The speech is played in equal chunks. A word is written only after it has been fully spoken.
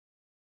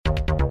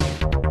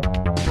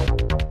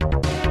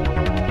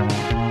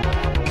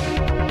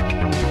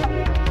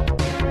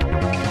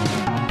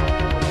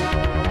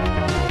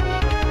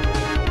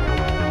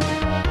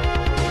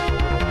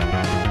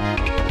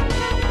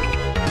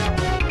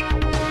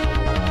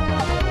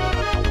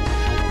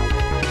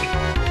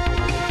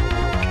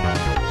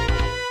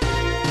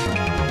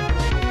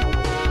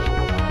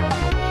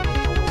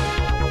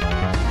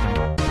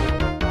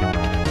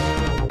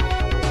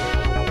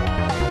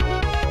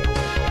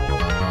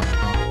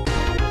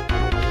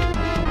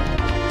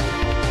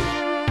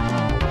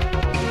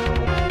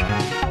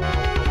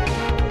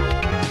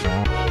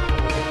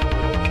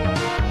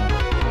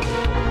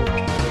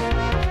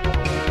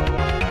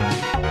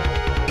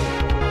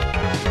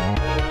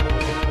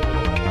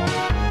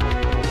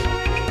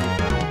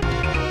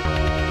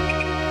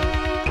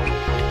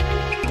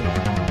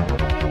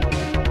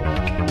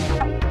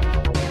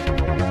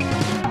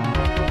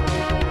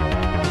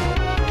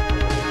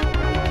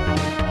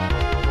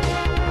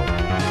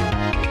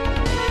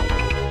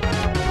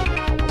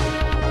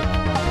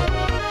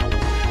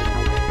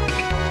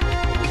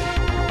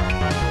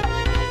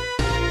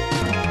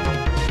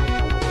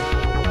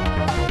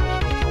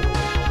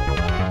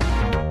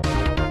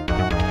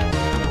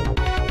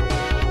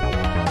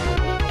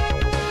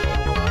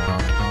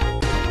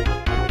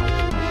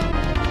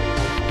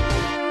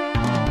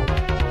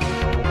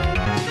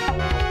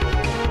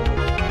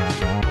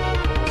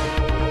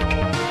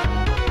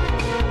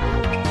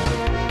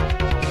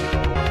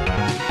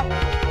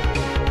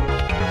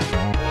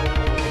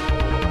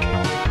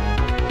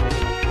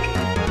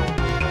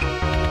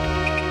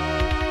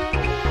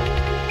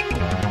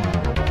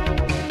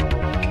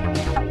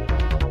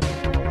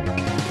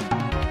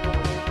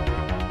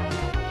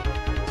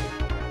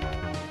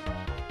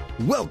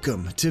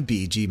Welcome to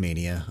BG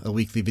Mania, a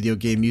weekly video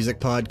game music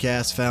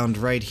podcast found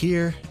right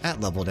here at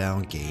Level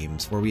Down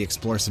Games, where we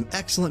explore some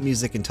excellent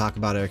music and talk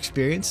about our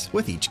experience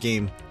with each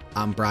game.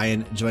 I'm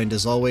Brian, joined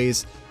as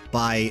always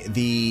by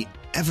the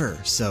ever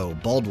so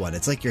bald one.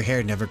 It's like your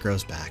hair never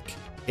grows back.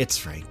 It's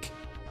Frank.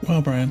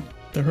 Wow, Brian,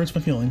 that hurts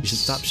my feelings. You should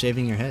stop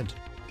shaving your head.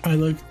 I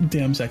look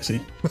damn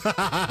sexy.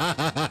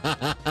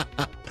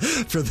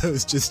 For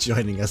those just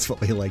joining us,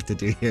 what we like to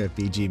do here at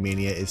BG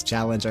Mania is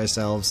challenge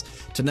ourselves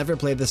to never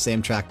play the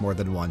same track more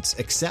than once,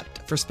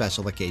 except for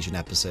special occasion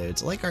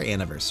episodes like our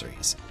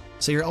anniversaries.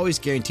 So you're always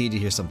guaranteed to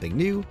hear something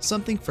new,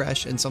 something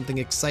fresh, and something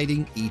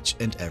exciting each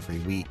and every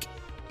week.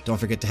 Don't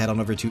forget to head on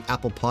over to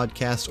Apple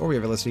Podcasts or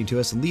wherever you're listening to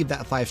us and leave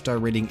that 5-star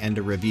rating and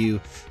a review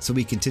so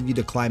we continue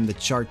to climb the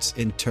charts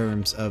in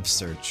terms of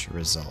search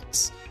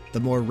results. The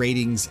more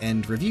ratings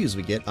and reviews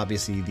we get,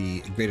 obviously,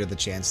 the greater the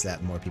chance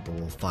that more people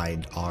will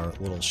find our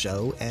little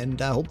show and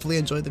hopefully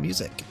enjoy the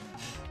music.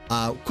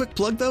 Quick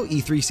plug, though,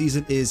 E3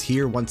 season is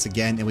here once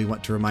again, and we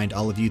want to remind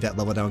all of you that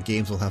Level Down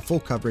Games will have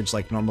full coverage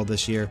like normal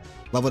this year.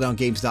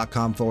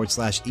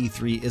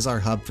 LevelDownGames.com/E3 is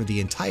our hub for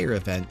the entire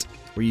event,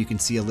 where you can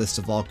see a list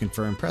of all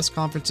confirmed press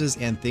conferences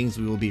and things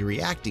we will be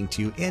reacting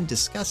to and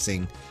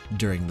discussing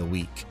during the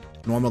week.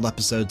 Normal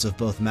episodes of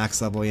both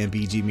Max Level and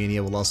BG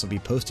Mania will also be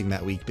posting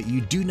that week, but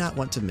you do not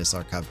want to miss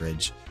our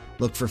coverage.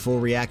 Look for full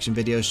reaction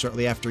videos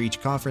shortly after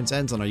each conference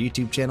ends on our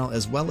YouTube channel,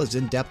 as well as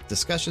in-depth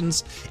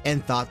discussions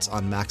and thoughts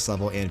on Max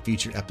Level and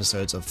future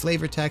episodes of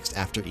Flavor Text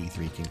after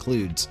E3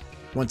 concludes.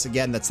 Once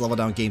again, that's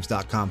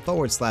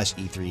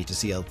LevelDownGames.com/E3 to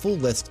see a full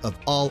list of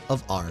all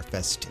of our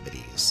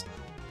festivities.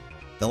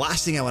 The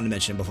last thing I want to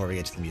mention before we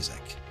get to the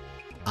music.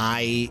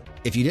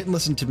 If you didn't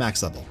listen to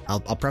Max Level,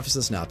 I'll preface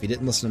this now. If you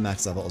didn't listen to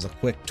Max Level, it was a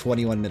quick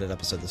 21-minute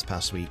episode this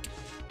past week.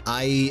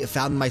 I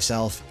found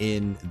myself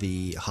in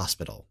the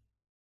hospital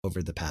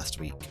over the past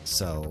week,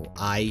 so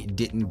I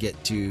didn't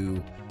get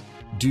to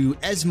do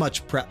as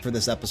much prep for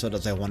this episode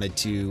as I wanted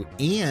to,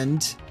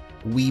 and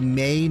we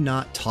may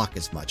not talk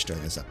as much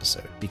during this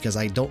episode because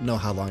I don't know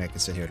how long I can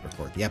sit here and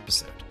record the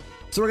episode.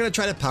 So we're going to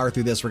try to power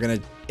through this. We're going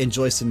to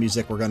enjoy some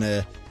music. We're going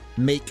to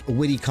make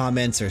witty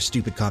comments or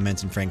stupid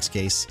comments in Frank's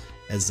case,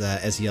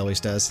 as he always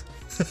does.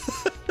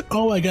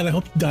 Oh my God, I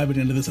hope you dive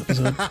into this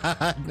episode.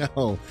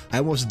 No, I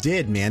almost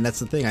did, man. That's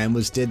the thing. I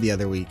almost did the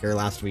other week or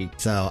last week.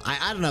 So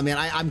I don't know, man.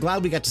 I'm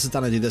glad we got to sit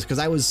down and do this because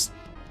I was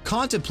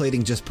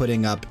contemplating just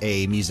putting up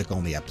a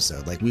music-only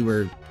episode. Like we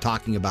were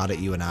talking about it,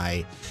 you and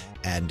I,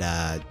 and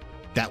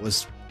that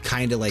was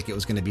kind of like it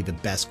was going to be the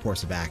best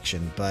course of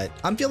action. But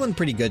I'm feeling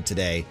pretty good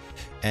today,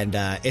 and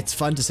it's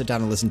fun to sit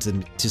down and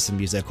listen to some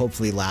music,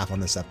 hopefully laugh on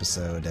this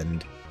episode,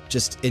 and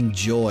just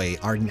enjoy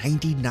our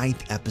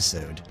 99th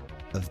episode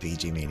of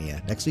BG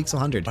Mania. Next week's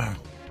 100. Wow.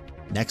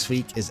 Next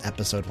week is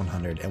episode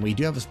 100, and we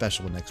do have a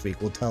special one next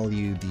week. We'll tell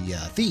you the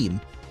theme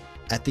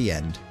at the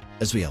end,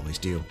 as we always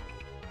do.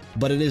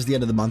 But it is the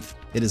end of the month.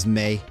 It is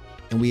May,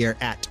 and we are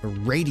at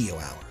Radio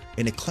Hour,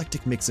 an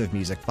eclectic mix of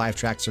music. 5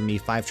 tracks from me,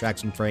 5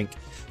 tracks from Frank,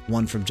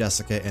 1 from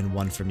Jessica, and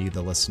 1 from you,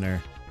 the listener.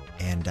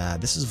 And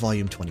this is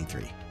volume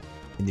 23.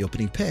 And the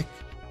opening pick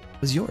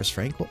was yours,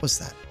 Frank. What was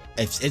that?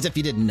 As if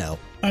you didn't know.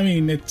 I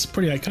mean, it's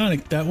pretty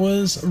iconic. That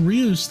was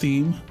Ryu's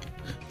theme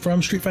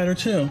from Street Fighter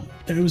 2.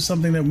 It was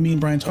something that me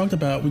and Brian talked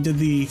about. We did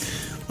the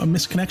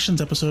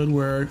Misconnections episode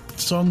where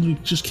songs we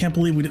just can't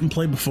believe we didn't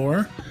play before.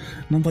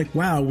 And I'm like,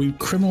 wow, we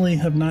criminally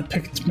have not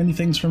picked many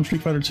things from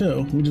Street Fighter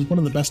 2, which is one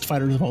of the best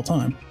fighters of all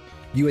time.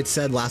 You had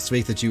said last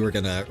week that you were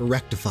going to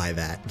rectify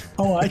that.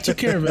 Oh, I took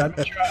care of it.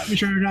 I'm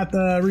sure I got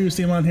the Ryu's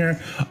theme on here.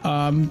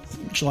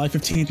 July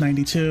 15th,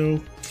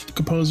 92.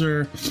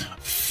 Composer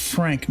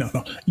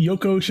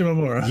Yoko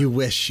Shimomura. You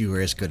wish you were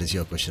as good as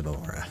Yoko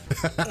Shimomura.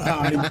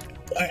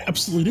 I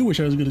absolutely do wish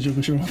I was as good as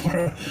Yoko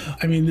Shimomura.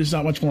 I mean, there's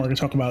not much more to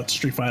talk about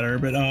Street Fighter,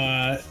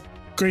 but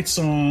great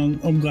song.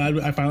 I'm glad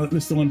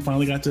this one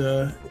finally got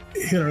to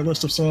hit our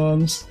list of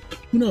songs.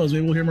 Who knows?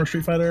 Maybe we'll hear more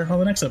Street Fighter on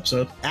the next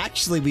episode.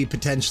 Actually, we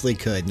potentially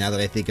could, now that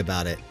I think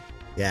about it.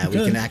 Yeah, we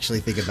can actually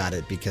think about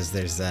it because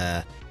there's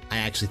I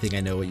actually think I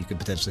know what you could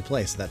potentially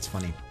play, so that's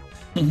funny.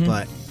 Mm-hmm.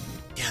 But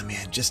yeah,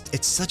 man,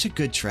 it's such a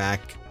good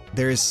track.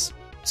 There's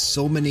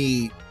so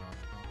many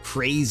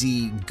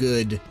crazy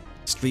good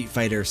Street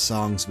Fighter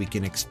songs we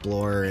can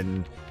explore,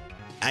 and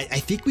I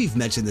think we've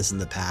mentioned this in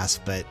the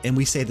past, and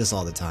we say this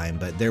all the time,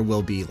 but there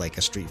will be like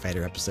a Street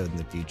Fighter episode in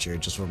the future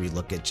just where we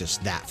look at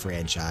just that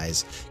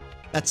franchise.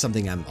 That's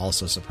something I'm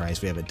also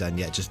surprised we haven't done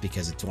yet, just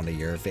because it's one of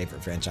your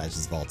favorite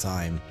franchises of all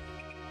time.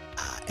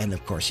 And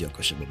of course, Yoko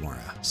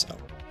Shimomura, so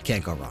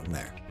can't go wrong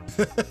there.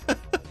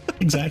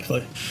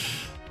 Exactly.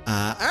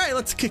 All right,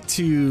 let's kick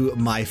to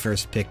my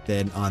first pick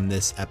then on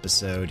this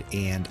episode,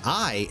 and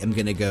I am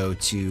going to go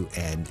to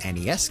an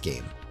NES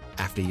game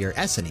after your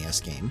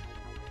SNES game.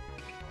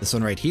 This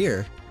one right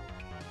here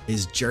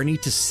is Journey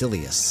to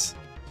Silius,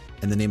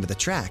 and the name of the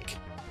track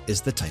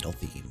is the title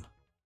theme.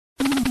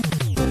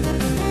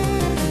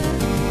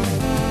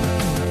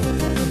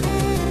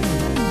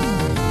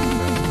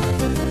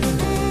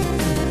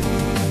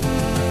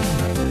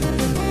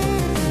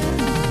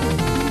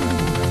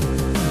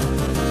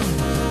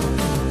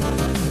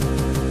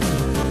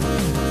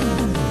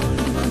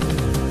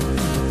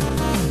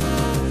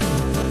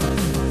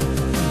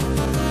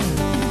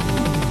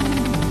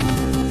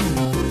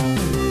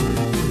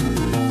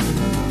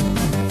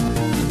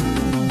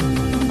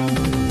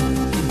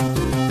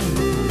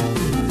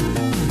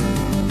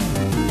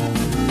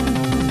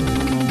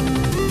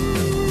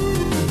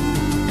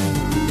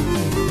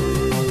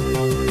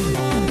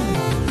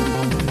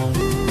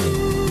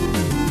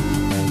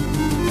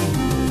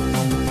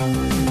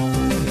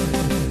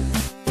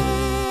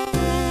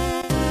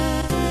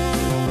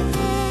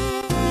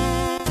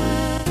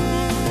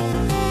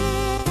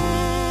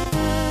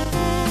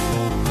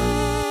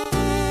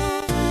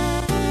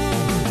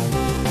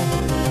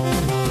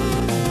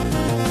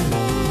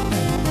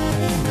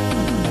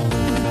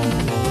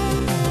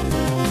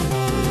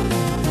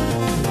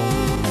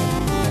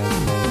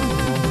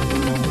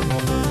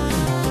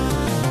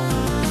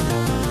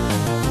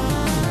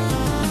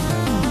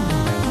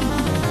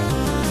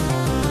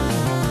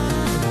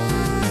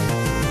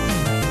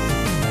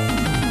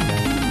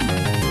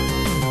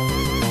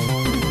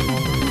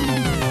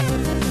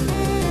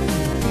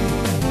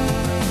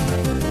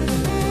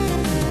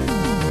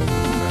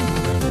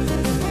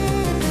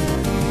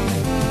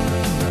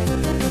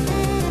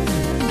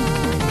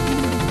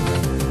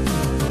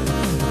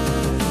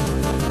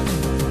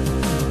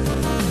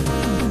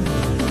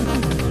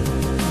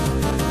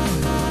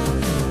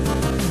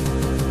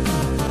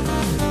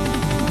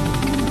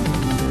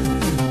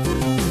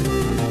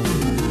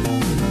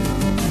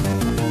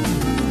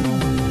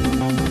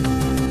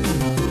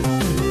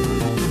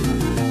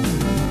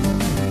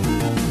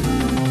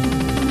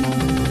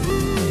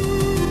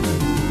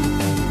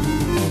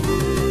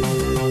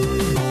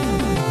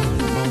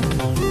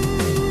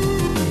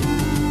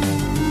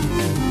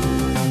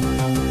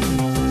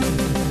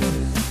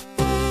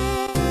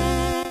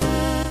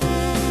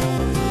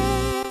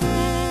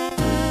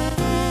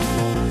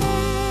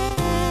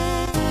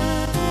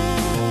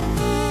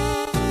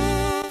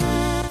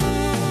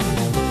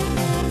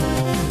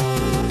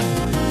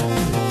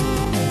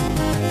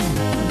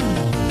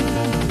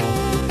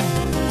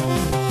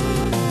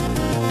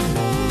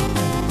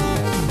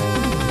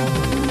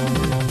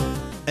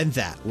 And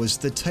that was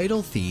the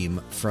title theme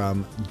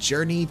from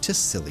Journey to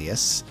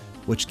Silius,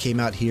 which came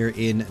out here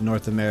in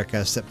North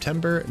America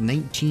September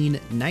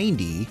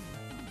 1990,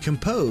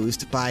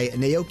 composed by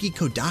Naoki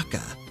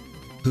Kodaka,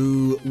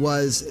 who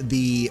was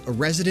the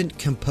resident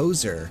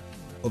composer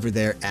over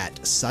there at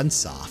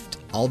Sunsoft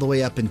all the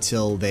way up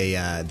until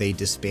they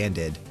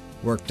disbanded.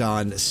 Worked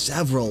on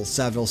several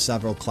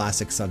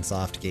classic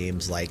Sunsoft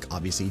games, like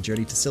obviously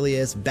Journey to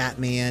Silius,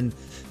 Batman,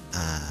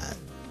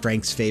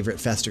 Frank's favorite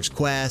Fester's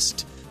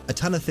Quest, a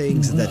ton of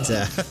things that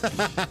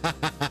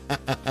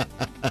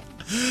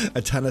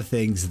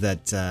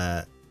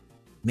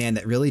man,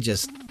 that really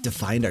just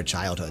defined our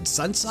childhood.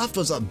 Sunsoft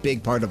was a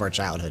big part of our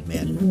childhood,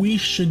 man. We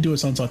should do a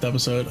Sunsoft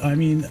episode. I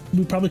mean,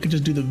 we probably could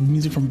just do the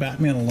music from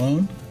Batman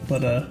alone,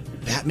 but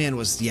Batman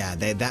was,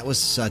 that was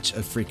such a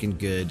freaking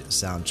good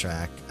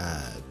soundtrack.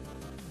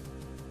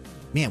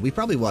 Man, we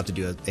probably will have to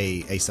do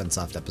a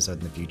Sunsoft episode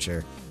in the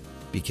future,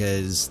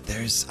 because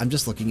I'm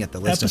just looking at the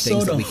list of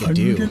things that we could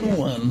do.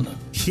 101.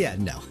 Yeah,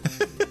 no.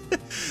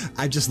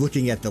 I'm just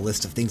looking at the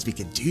list of things we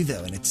could do,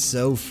 though, and it's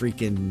so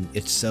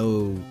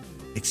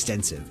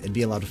extensive. It'd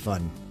be a lot of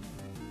fun.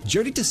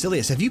 Journey to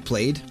Silius, have you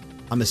played?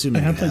 I'm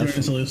assuming I have you played Journey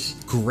to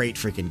Silius. Great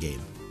freaking game.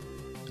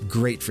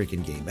 Great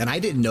freaking game. And I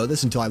didn't know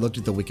this until I looked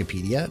at the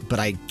Wikipedia, but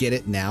I get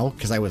it now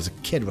because I was a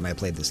kid when I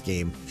played this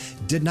game.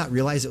 Did not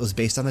realize it was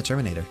based on the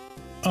Terminator.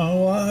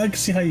 Oh, well, I can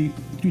see how you'd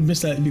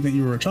miss that being that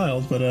you were a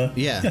child, but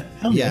yeah.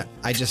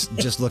 I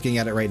just looking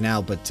at it right now,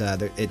 but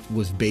it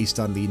was based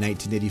on the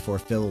 1984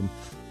 film,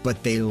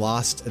 but they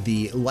lost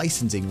the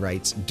licensing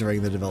rights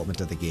during the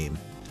development of the game,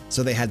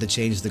 so they had to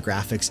change the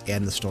graphics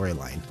and the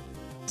storyline.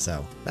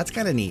 So that's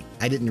kind of neat.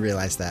 I didn't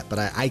realize that, but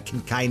I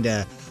can kind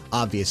of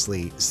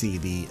obviously see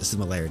the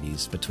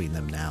similarities between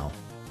them now.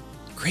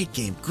 Great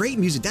game, great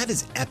music. That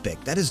is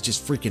epic. That is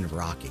just freaking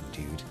rocking,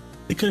 dude.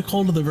 They could have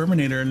called it the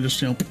Verminator and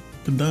just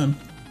been done.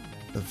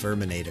 The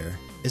Verminator.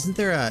 Isn't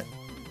there a...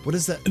 What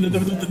is that? The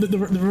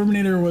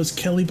Verminator was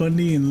Kelly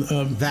Bundy and...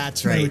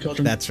 That's right.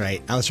 That's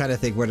right. I was trying to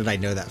think, where did I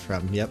know that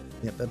from? Yep.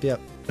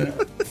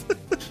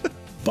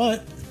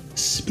 But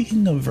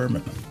speaking of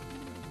vermin,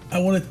 I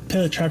want to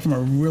play a track from a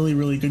really,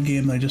 really good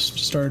game that I just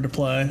started to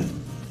play.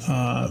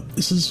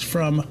 This is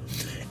from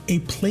A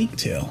Plague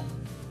Tale: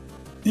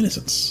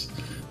 Innocence.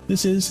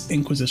 This is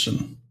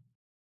Inquisition.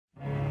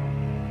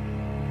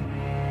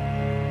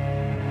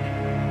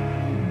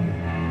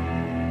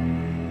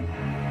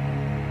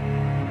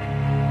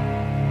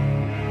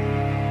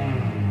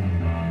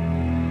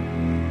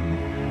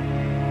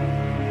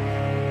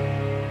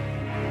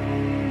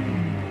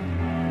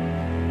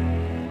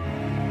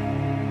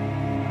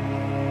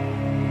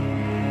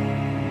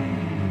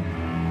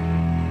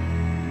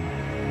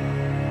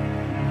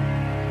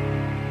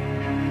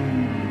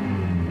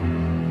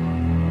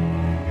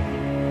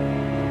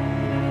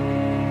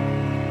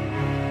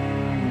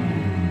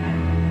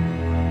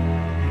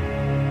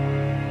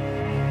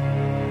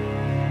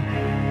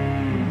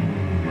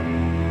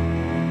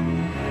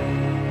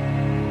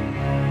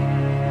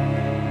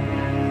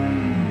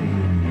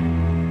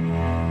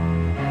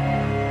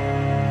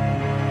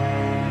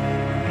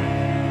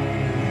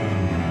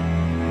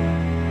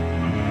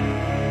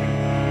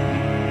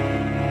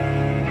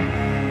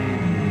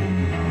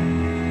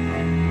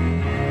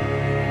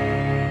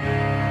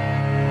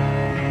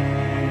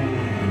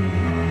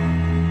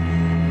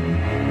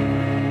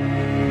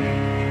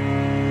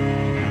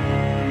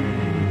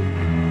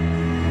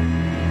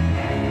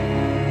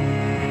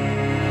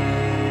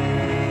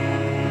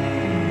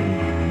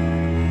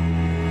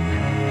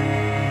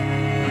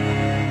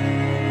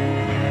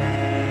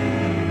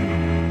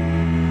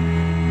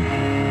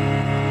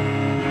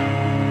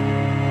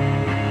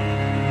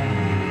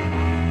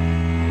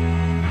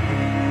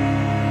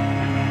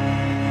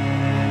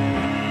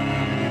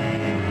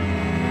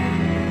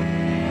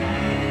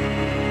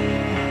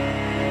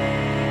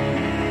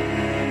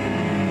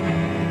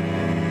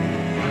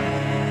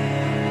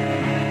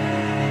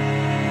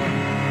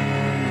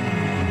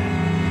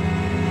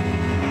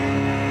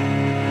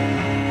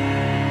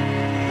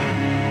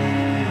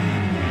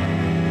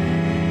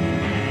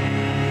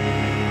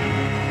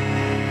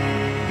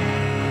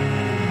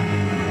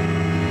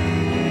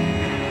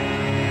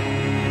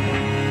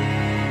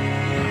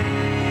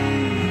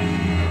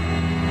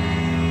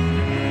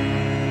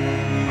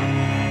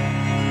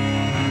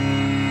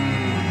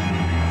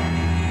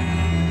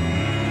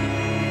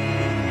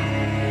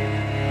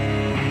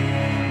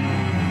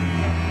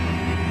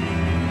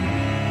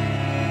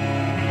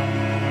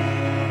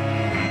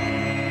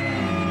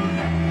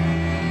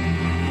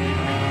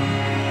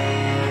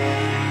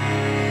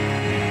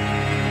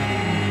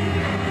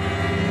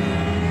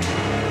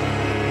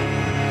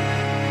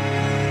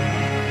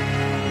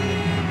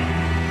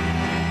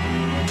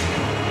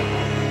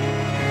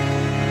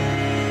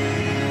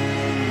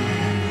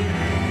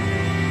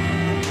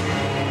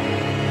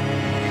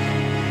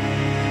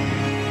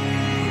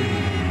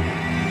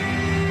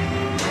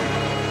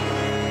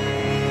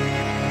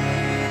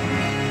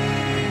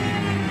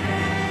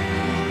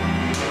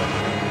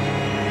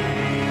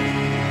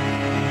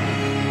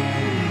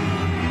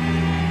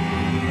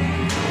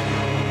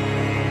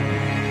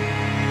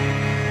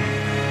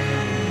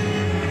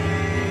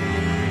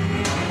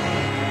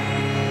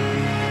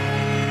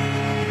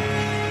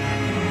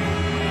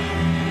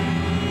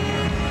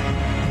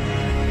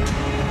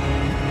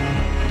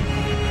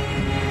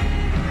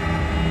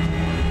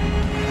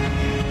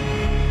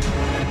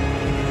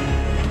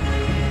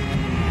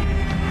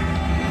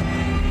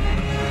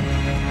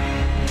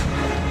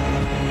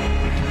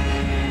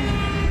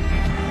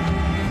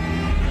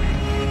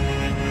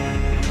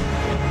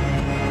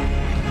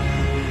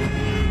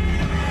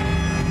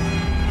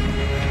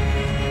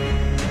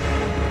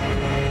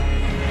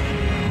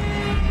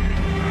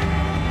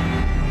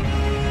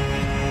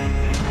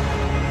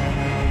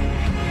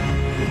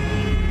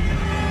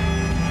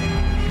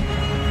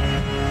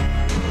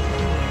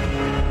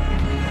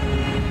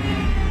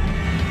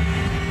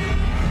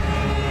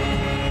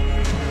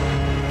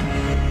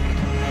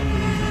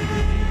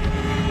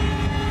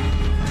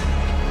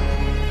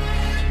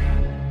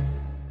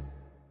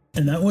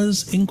 And that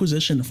was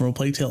Inquisition from A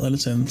Plague Tale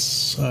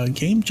Innocence.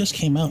 Game just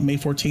came out May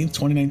 14th,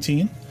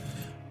 2019.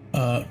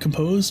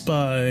 Composed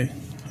by,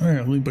 all right,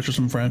 let me butcher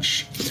some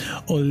French,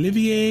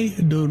 Olivier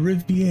de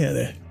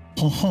Riviere.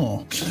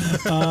 I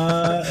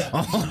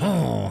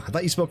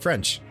thought you spoke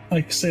French.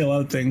 I say a lot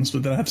of things,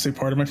 but then I have to say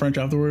part of my French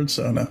afterwards,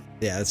 so no.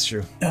 Yeah, that's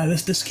true.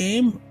 This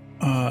game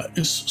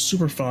is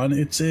super fun.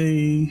 It's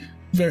a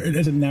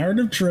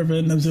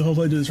narrative-driven,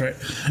 hopefully I do this right,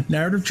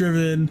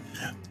 narrative-driven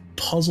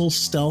puzzle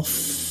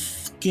stealth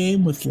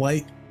game with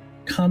light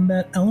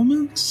combat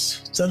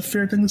elements. Is that a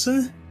fair thing to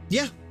say?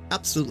 Yeah,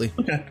 absolutely.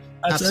 Okay.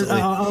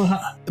 Absolutely.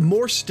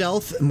 More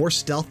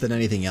stealth than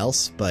anything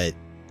else, but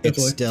it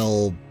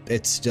still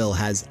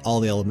has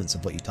all the elements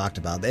of what you talked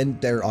about, and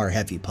there are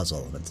heavy puzzle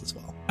elements as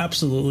well.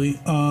 Absolutely.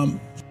 I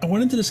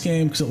went into this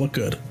game because it looked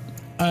good.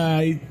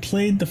 I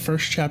played the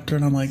first chapter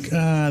and I'm like,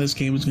 this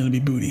game is going to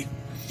be booty.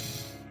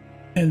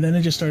 And then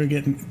it just started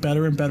getting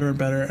better and better and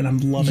better, and I'm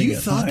loving it. You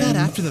thought that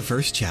after the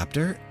first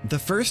chapter? The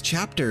first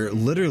chapter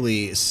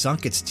literally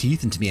sunk its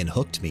teeth into me and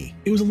hooked me.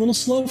 It was a little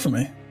slow for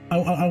me.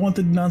 I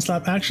wanted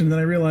nonstop action, then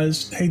I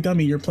realized, hey,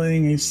 dummy, you're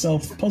playing a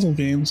self-puzzle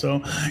game,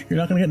 so you're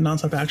not going to get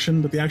nonstop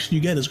action, but the action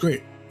you get is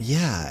great.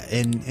 Yeah,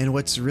 and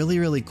what's really,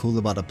 really cool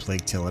about A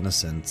Plague Tale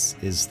Innocence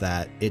is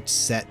that it's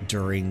set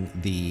during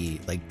the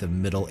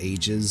Middle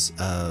Ages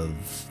of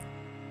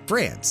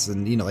France,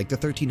 and the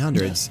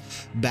 1300s,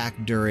 back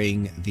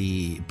during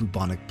the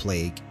bubonic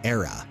plague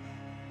era.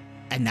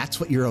 And that's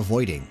what you're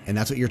avoiding, and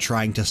that's what you're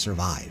trying to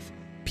survive.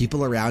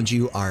 People around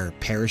you are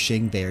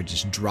perishing, they're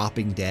just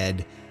dropping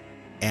dead,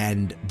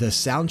 and the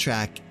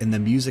soundtrack and the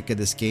music of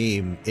this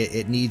game,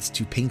 it needs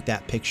to paint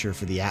that picture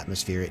for the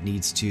atmosphere. It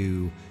needs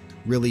to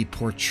really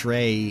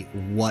portray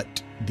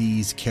what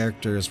these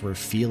characters were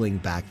feeling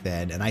back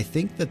then. And I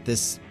think that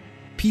this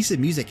piece of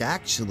music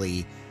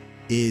actually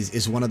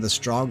is one of the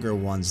stronger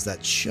ones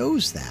that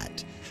shows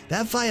that.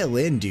 That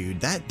violin, dude,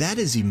 that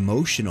is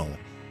emotional,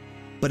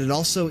 but it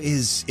also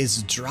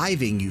is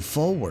driving you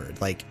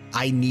forward. Like,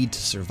 I need to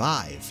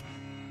survive.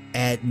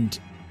 And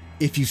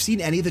if you've seen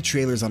any of the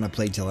trailers on A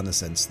Plague Tale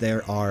Innocence,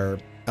 there are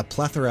a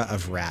plethora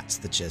of rats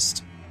that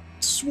just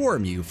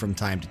swarm you from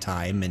time to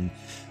time, and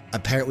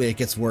apparently it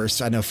gets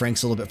worse. I know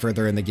Frank's a little bit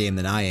further in the game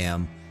than I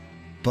am,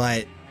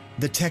 but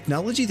the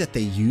technology that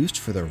they used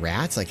for the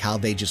rats, like how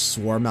they just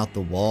swarm out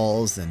the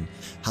walls and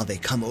how they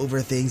come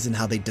over things and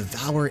how they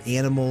devour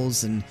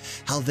animals and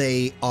how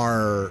they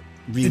are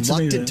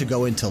reluctant to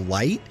go into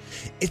light.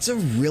 It's a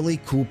really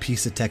cool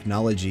piece of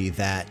technology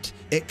that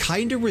it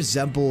kind of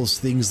resembles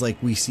things like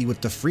we see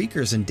with the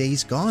Freakers in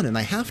Days Gone. And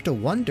I have to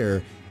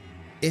wonder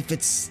if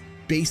it's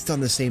based on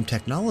the same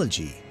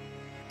technology.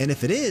 And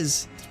if it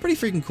is, it's pretty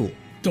freaking cool.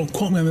 Don't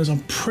quote me on this. I'm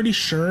pretty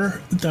sure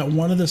that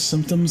one of the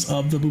symptoms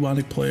of the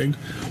bubonic plague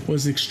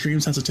was the extreme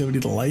sensitivity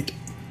to light.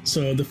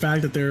 So the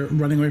fact that they're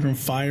running away from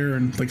fire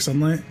and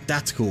sunlight,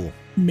 that's cool.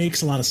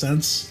 Makes a lot of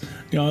sense.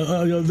 They're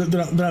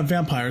not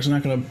vampires. They're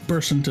not going to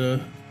burst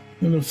into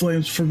the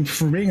flames for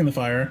being in the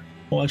fire.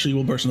 Well, actually, you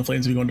will burst into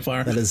flames if you go into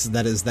fire. That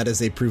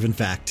is a proven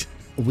fact.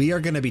 We are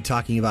going to be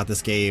talking about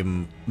this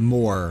game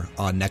more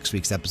on next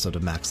week's episode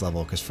of Max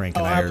Level, because Frank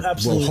and I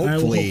will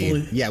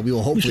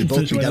hopefully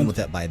both be done with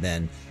it by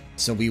then.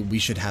 So we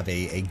should have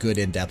a good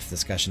in-depth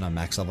discussion on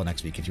Max Level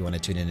next week if you want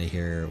to tune in to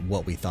hear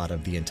what we thought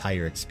of the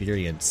entire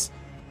experience.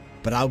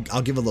 But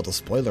I'll give a little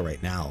spoiler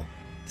right now.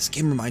 This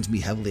game reminds me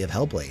heavily of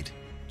Hellblade,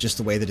 just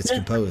the way that it's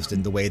composed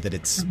and the way that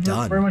it's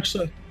done. Very much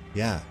so.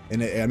 Yeah,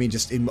 and I mean,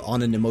 just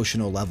on an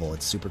emotional level,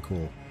 it's super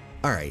cool.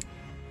 All right,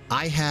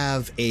 I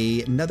have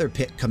another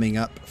pick coming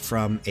up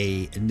from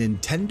a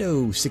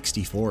Nintendo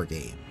 64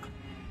 game.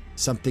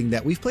 Something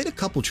that we've played a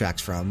couple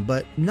tracks from,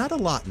 but not a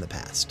lot in the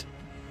past.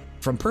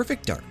 From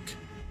Perfect Dark,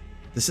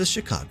 this is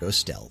Chicago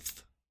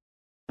Stealth.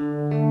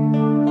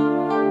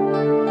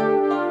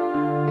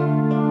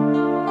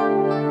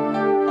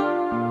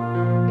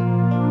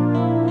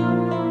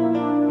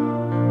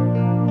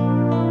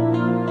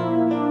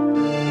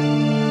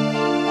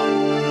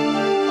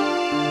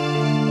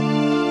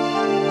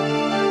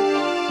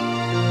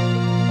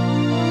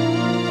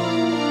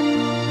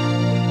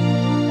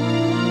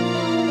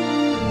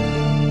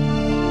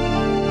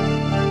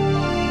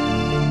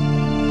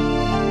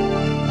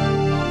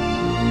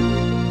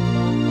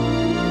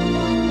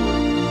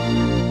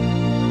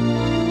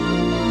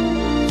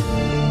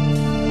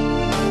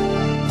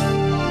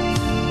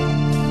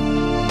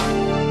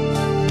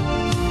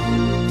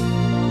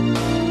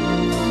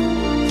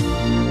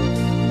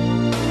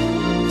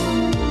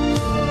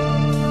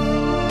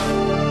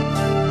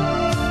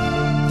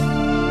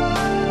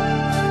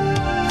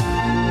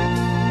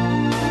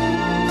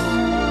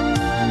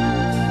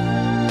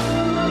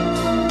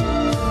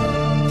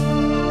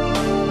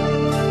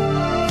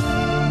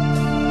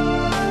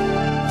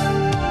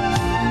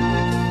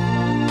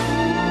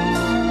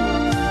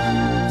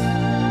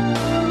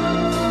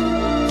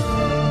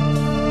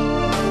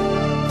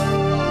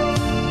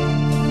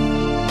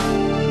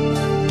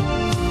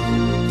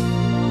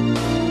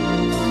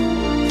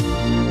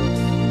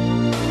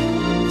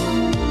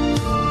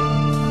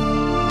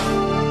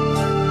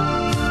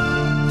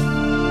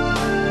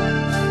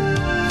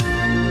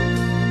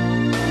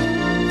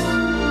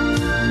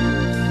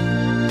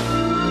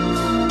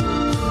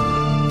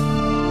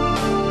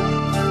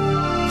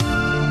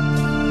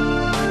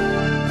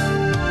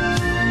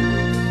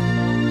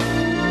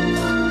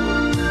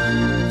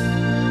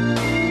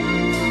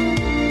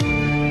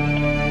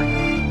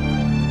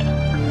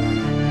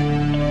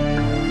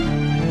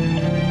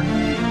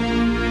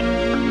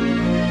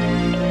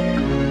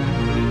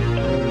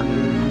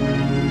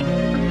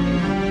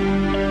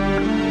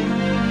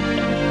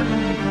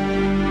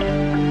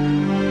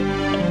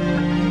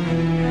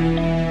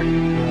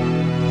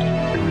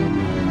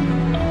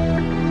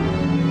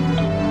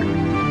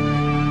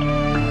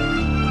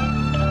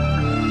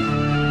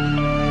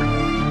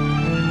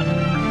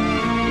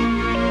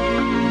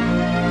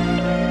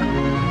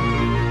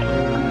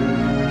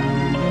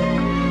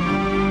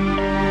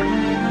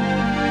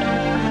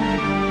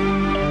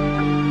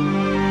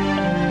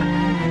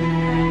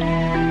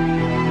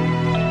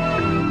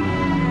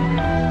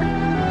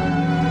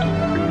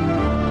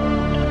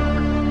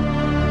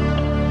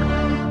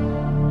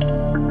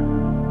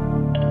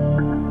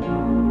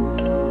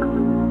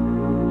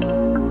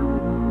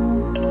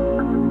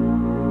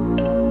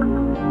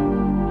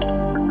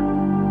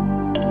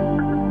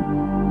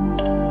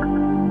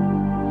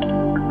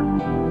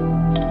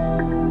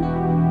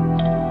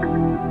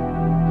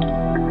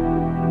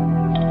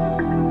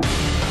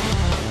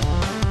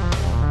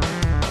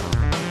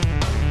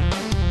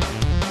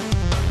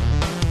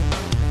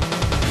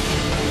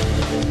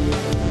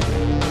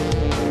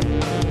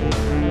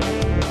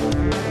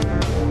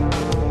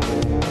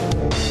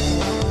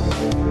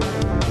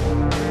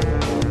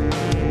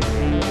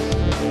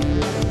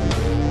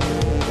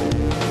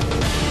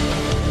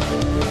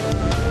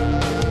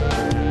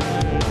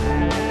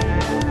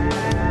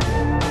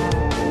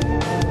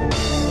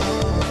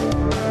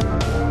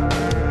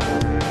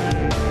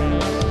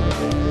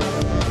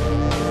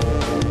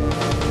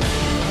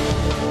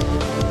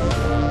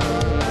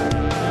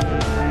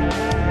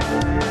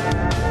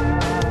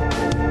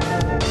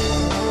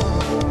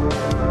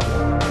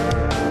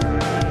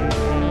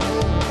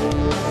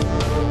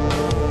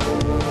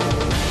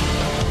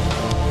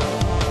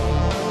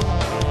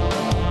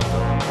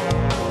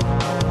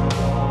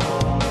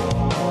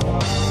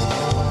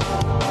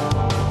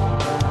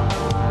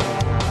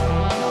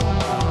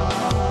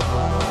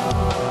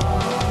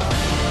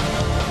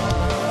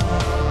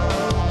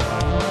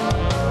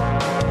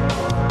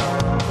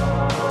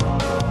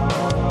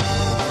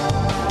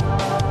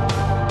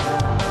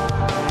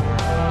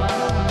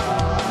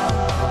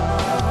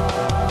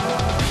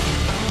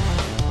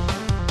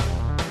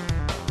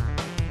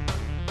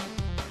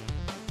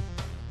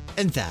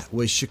 And that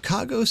was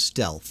Chicago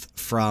Stealth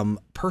from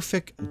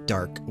Perfect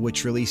Dark,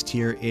 which released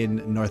here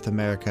in North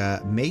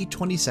America May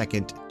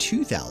 22nd,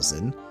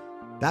 2000.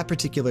 That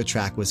particular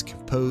track was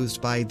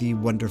composed by the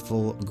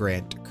wonderful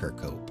Grant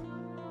Kirkhope.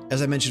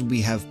 As I mentioned,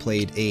 we have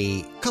played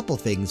a couple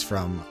things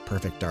from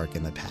Perfect Dark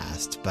in the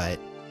past, but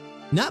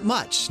not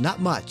much.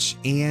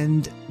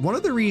 And one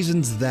of the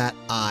reasons that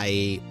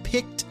I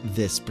picked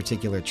this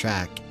particular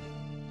track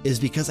is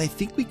because I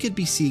think we could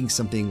be seeing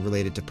something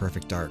related to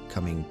Perfect Dark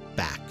coming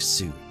back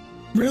soon.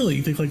 Really?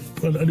 You think like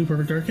a new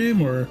Perfect Dark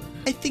game, or?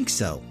 I think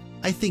so.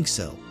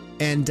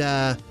 And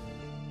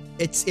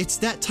it's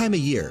that time of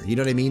year. You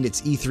know what I mean?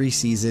 It's E3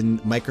 season.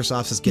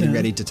 Microsoft is getting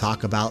ready to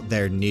talk about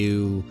their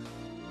new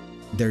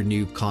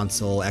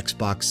console,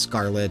 Xbox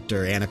Scarlet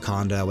or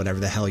Anaconda,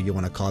 whatever the hell you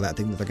want to call that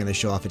thing that they're going to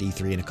show off at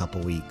E3 in a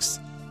couple weeks.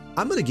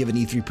 I'm going to give an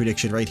E3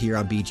 prediction right here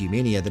on BG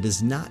Mania that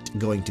is not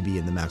going to be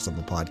in the Max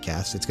Level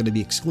podcast. It's going to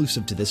be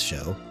exclusive to this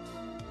show.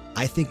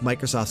 I think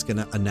Microsoft's going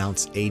to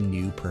announce a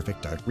new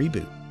Perfect Dark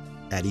reboot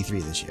at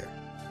E3 this year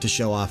to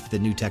show off the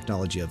new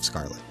technology of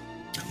Scarlet.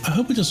 I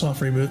hope it's a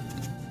soft reboot.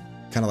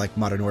 Kind of like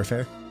Modern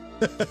Warfare.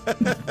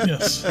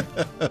 Yes.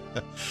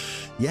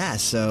 Yeah,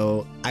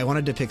 so I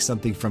wanted to pick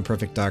something from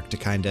Perfect Dark to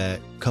kind of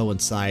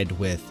coincide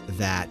with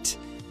that.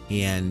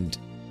 And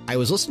I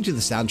was listening to the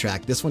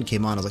soundtrack. This one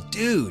came on. I was like,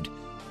 dude,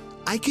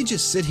 I can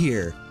just sit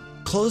here,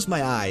 close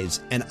my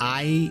eyes, and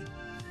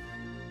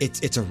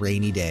it's a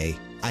rainy day.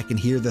 I can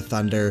hear the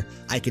thunder.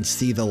 I can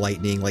see the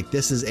lightning. Like,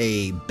 this is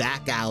a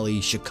back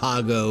alley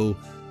Chicago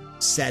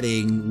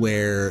setting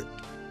where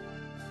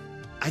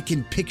I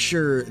can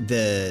picture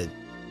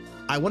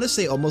I want to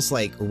say almost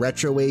like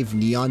retrowave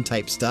neon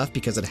type stuff,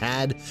 because it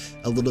had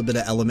a little bit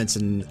of elements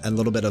and a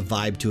little bit of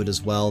vibe to it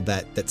as well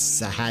that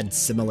had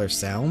similar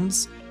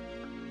sounds.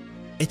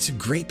 It's a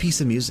great piece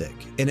of music,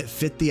 and it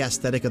fit the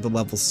aesthetic of the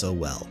level so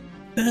well.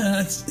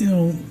 Yeah,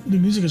 the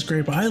music is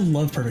great, but I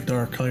love Perfect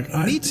Dark.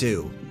 Me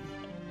too.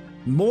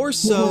 More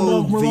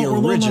so the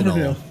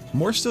original.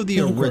 More so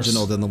the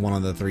original than the one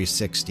on the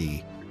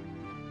 360.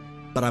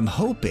 But I'm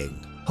hoping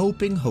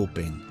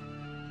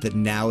that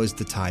now is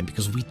the time,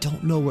 because we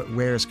don't know what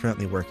Rare is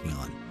currently working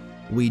on.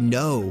 We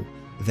know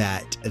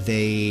that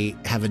they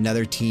have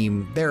another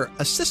team. They're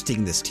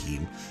assisting this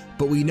team,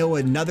 but we know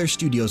another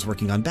studio is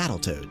working on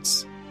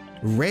Battletoads.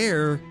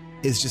 Rare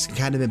is just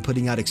kind of been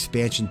putting out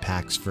expansion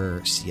packs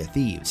for Sea of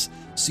Thieves,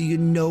 so you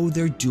know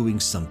they're doing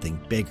something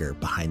bigger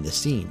behind the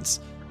scenes.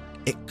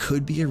 It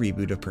could be a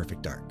reboot of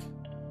Perfect Dark.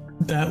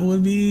 That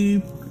would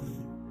be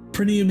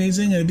pretty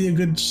amazing. It'd be a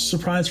good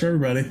surprise for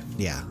everybody.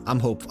 Yeah,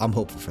 I'm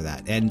hopeful for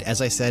that. And as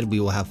I said,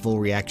 we will have full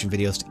reaction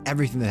videos to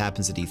everything that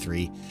happens at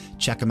E3.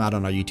 Check them out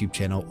on our YouTube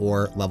channel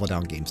or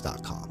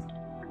leveldowngames.com.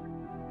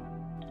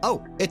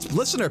 Oh, it's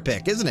listener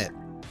pick, isn't it?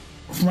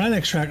 For my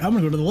next track, I'm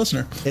going to go to the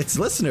listener. It's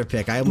listener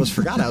pick. I almost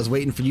forgot. I was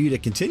waiting for you to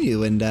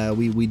continue, and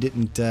we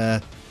didn't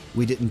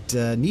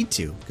need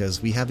to,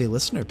 because we have a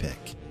listener pick.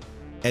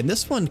 And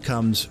this one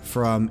comes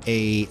from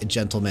a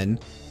gentleman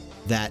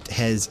that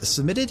has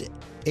submitted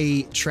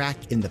a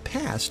track in the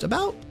past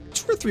about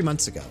 2 or 3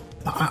 months ago.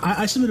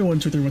 I submitted one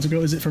 2 or 3 months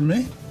ago. Is it from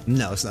me?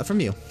 No, it's not from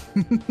you.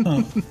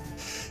 Oh.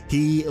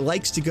 He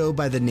likes to go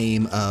by the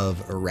name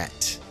of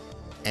Rhett.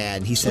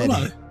 And he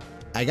said,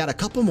 I got a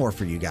couple more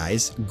for you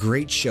guys.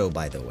 Great show,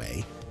 by the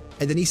way.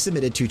 And then he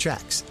submitted 2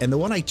 tracks. And the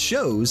one I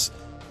chose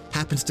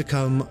happens to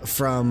come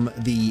from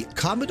the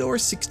Commodore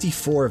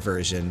 64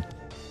 version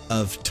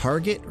of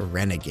Target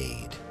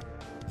Renegade.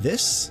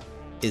 This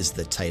is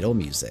the title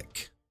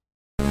music.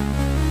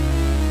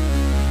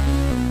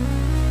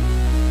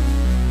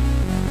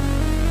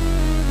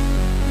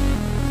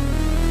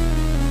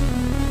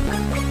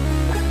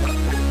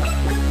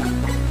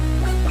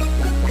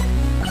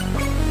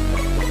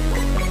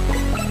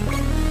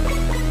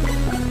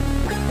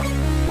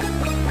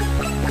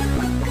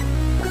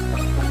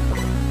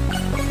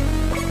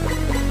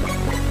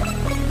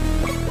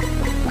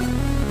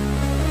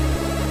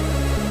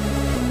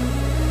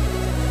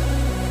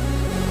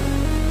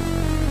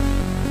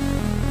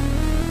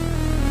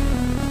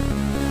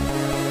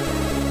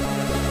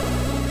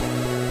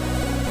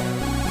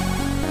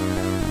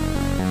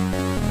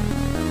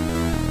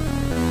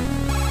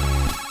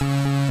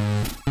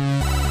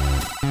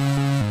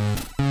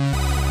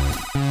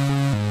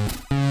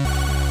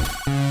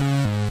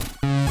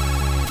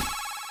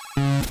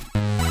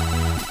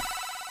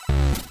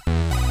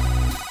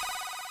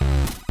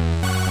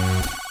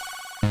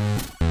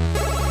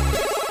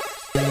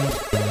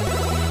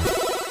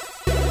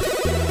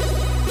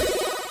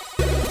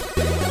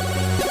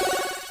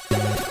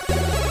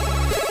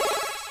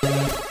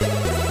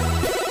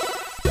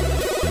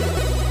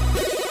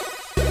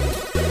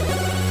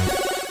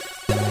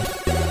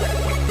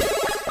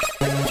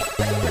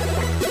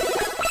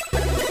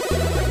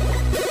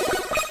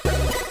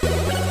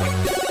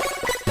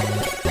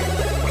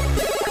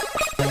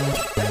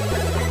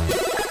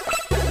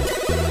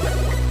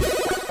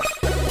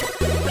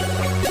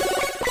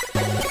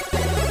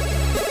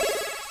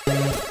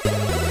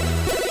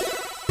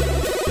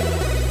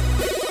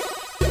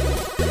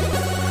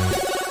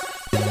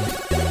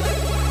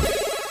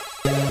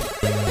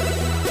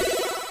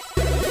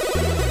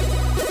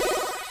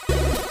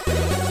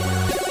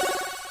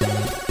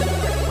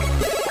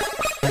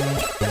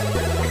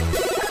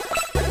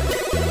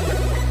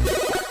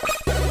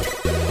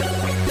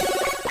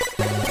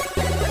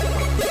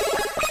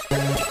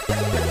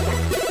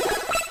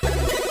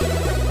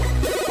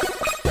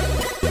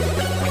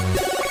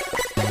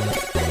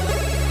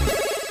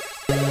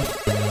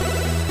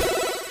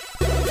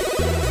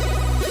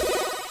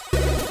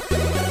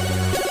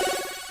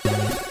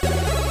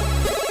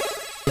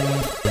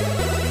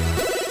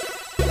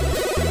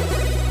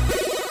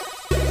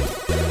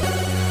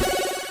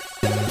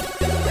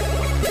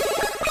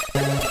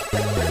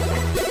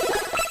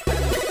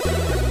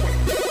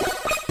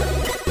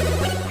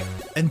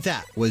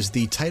 was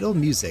the title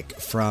music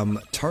from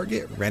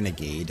Target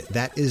Renegade.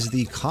 That is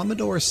the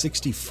Commodore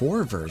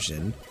 64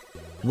 version,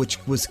 which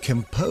was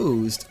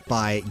composed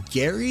by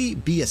Gary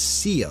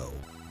Biasio,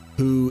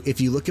 who, if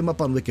you look him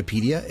up on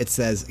Wikipedia, it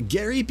says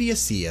Gary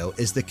Biasio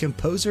is the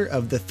composer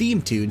of the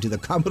theme tune to the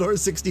Commodore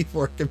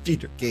 64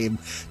 computer game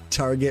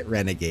Target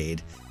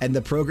Renegade and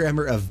the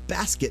programmer of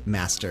Basket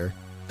Master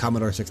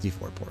Commodore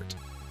 64 port.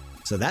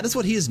 So that is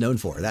what he is known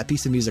for, that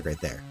piece of music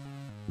right there.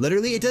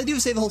 Literally, it doesn't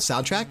even say the whole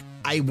soundtrack.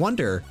 I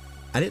wonder,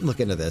 I didn't look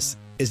into this,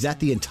 is that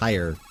the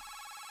entire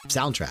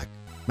soundtrack?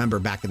 Remember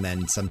back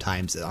then,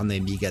 sometimes on the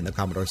Amiga and the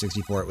Commodore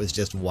 64, it was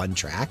just one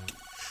track.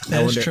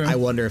 I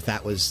wonder if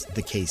that was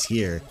the case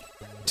here.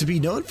 To be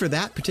known for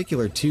that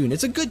particular tune,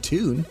 it's a good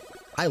tune.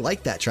 I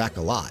like that track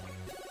a lot.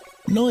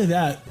 Not only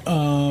that,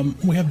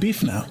 we have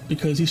beef now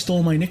because he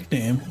stole my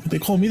nickname. They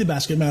call me the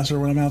Basket Master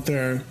when I'm out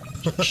there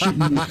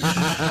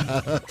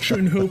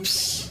shooting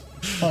hoops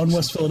out in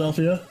West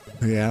Philadelphia.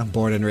 Yeah,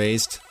 born and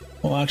raised.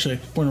 Well, actually,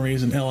 born and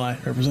raised in LI,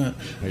 represent.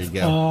 There you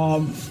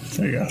go.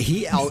 There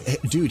you go.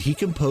 He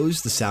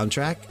composed the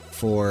soundtrack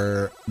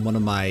for one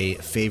of my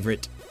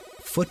favorite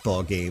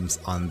football games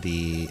on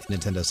the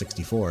Nintendo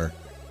 64,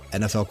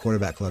 NFL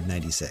Quarterback Club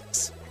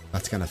 96.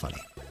 That's kind of funny.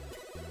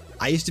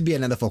 I used to be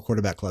an NFL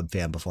Quarterback Club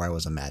fan before I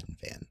was a Madden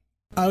fan.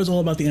 I was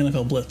all about the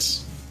NFL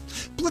Blitz.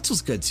 Blitz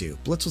was good too.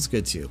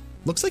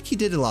 Looks like he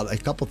did a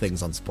couple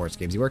things on sports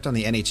games. He worked on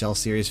the NHL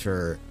series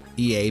for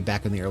EA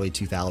back in the early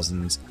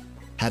 2000s.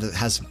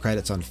 Has some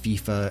credits on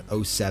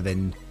FIFA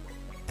 07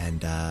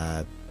 and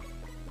a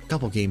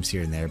couple games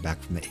here and there back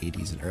from the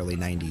 80s and early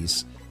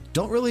 90s.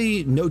 Don't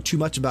really know too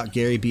much about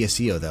Gary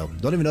Biasio, though.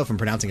 Don't even know if I'm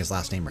pronouncing his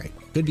last name right.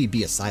 Could be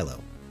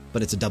Biasilo,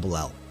 but it's a double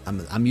L.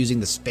 I'm using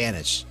the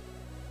Spanish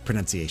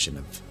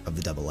pronunciation of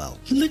the double L.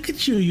 Look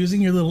at you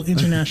using your little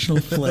international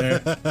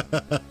flair.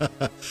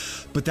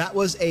 But that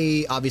was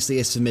obviously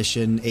a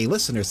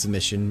listener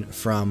submission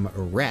from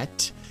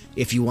Rhett.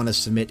 If you want to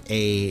submit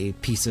a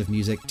piece of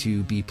music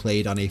to be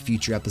played on a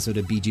future episode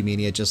of BG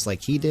Mania just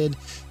like he did,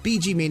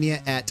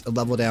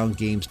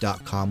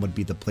 bgmania@leveldowngames.com would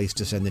be the place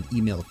to send an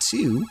email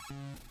to.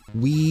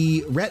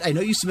 Rhett, I know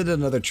you submitted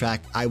another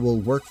track. I will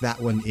work that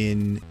one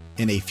in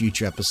a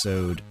future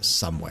episode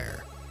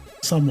somewhere.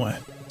 Some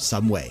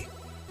way.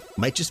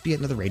 Might just be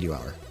another radio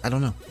hour. I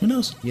don't know. Who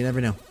knows? You never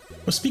know.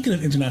 Well, speaking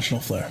of international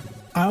flair,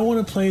 I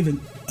want to play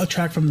a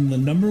track from the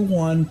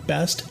 #1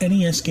 best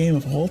NES game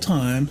of all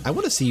time. I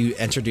want to see you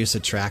introduce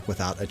a track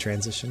without a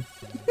transition.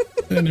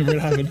 That never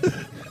happened.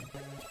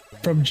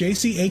 From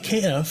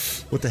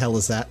JCAKF. What the hell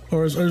is that?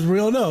 Or as we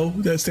all know,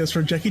 that stands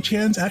for Jackie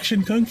Chan's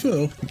Action Kung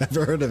Fu.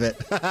 Never heard of it.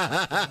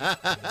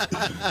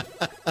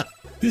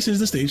 This is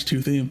the Stage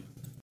 2 theme.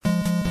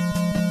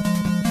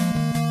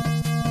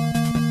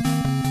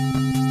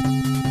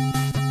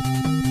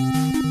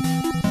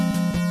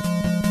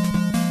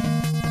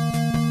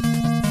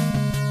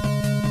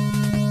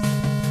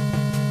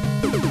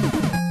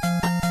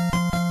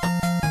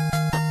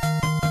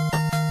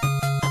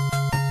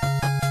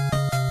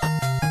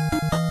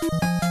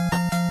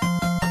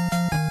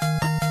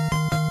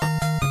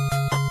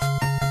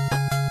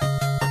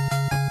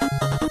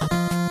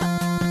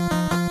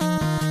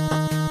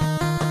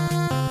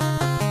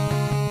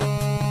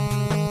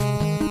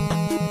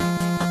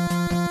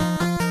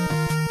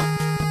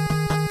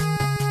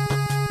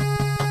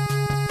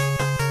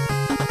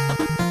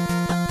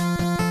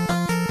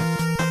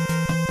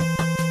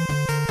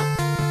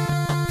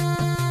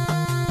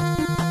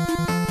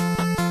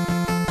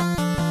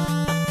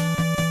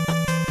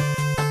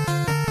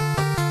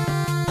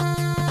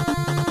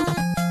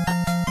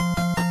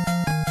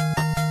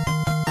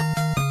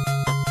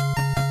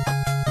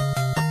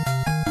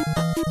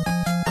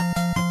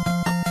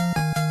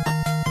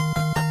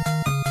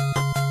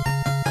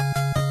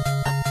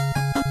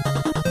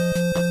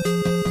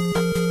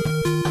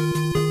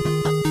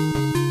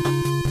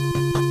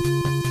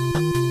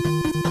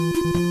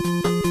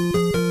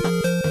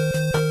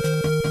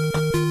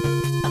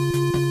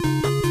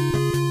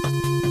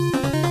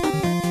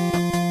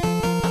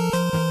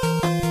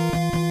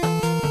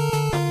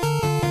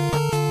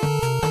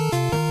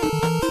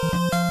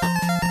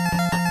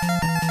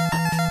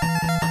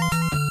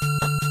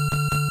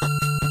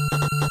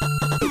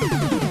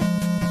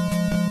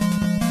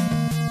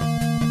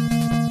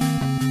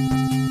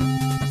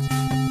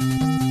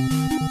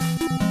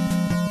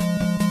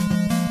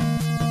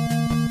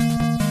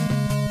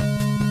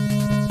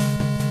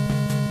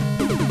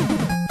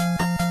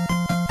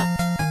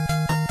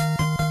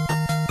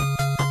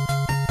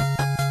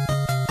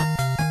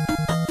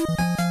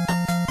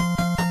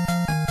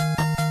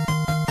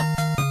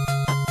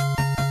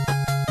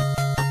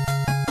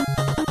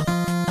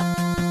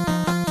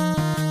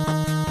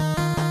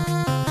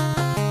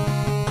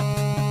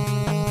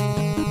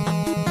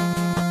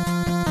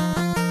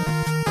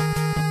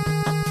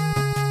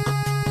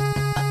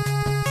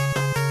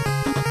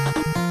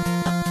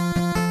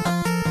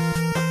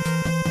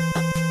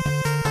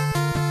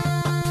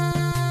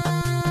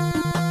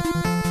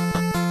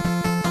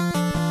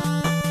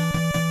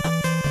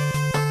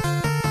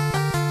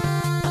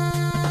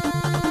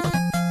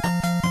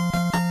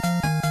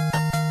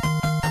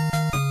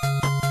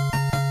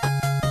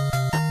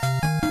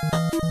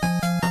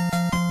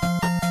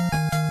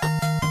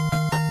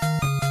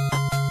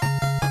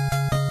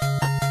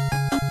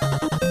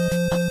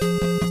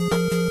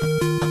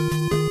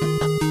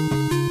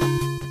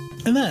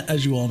 that,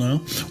 as you all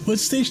know,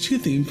 was Stage 2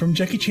 theme from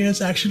Jackie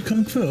Chan's Action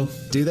Kung Fu.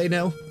 Do they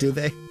know? Do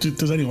they?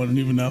 Does anyone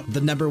even know? The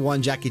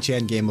 #1 Jackie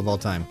Chan game of all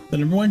time. The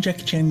 #1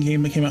 Jackie Chan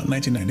game that came out in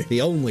 1990.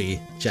 The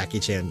only Jackie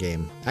Chan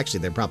game.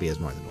 Actually, there probably is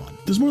more than one.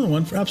 There's more than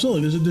one.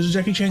 Absolutely. There's a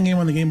Jackie Chan game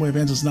on the Game Boy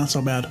Advance. It's not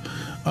so bad.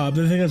 But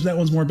the thing is, that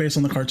one's more based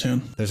on the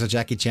cartoon. There's a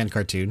Jackie Chan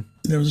cartoon.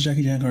 There was a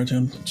Jackie Chan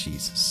cartoon.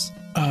 Jesus.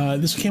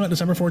 This came out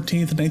December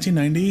 14th,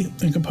 1990,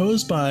 and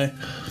composed by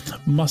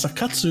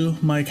Masakatsu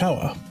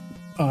Maekawa,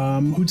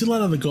 who did a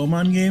lot of the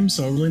Gomon games,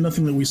 so really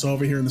nothing that we saw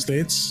over here in the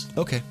States.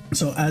 Okay.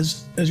 So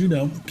as you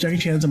know, Jackie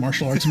Chan's a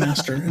martial arts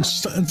master and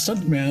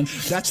stuntman.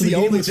 That's so the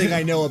only thing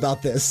I know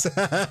about this.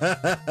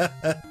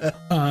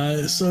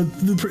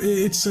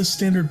 It's a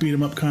standard beat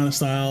 'em up kind of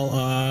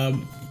style.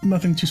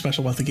 Nothing too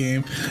special about the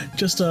game.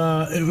 Just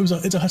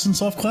it's a Hudson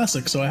Soft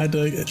classic, so I had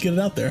to get it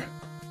out there.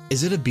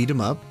 Is it a beat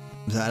 'em up?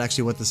 Is that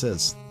actually what this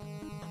is?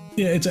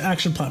 Yeah, it's an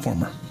action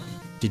platformer.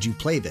 Did you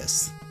play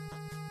this?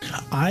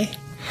 I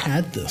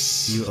had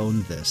this. You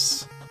owned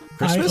this.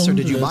 Christmas, or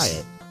did you buy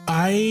it?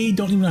 I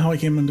don't even know how I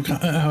came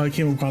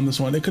upon this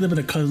one. It could have been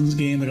a cousin's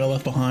game that got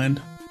left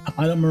behind.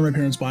 I don't remember my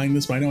parents buying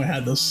this, but I know I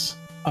had this.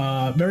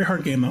 Very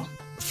hard game though.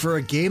 For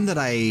a game that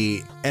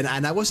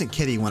and I wasn't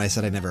kidding when I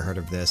said I never heard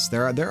of this.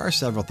 There are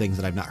several things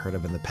that I've not heard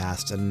of in the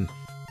past, and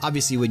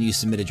obviously when you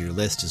submitted your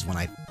list is when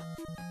I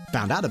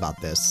found out about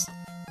this.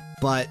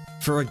 But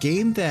for a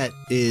game that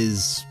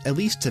is, at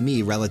least to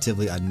me,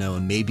 relatively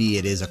unknown, maybe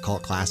it is a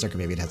cult classic or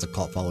maybe it has a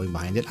cult following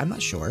behind it. I'm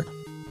not sure.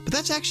 But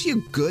that's actually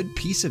a good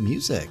piece of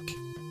music.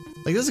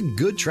 Like, that's a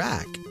good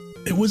track.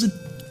 It was a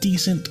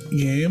decent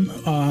game.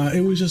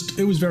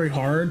 It was very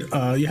hard.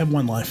 You have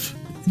one life.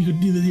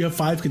 You have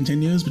 5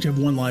 continues, but you have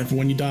one life. And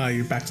when you die,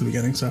 you're back to the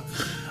beginning. So,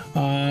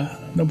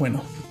 no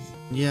bueno.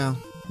 Yeah.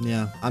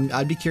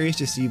 I'd be curious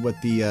to see what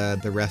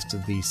the rest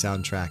of the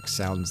soundtrack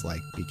sounds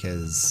like,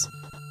 because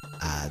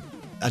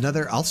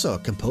also a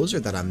composer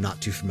that I'm not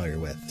too familiar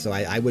with. So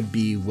I would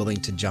be willing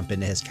to jump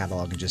into his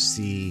catalog and just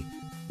see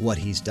what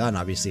he's done.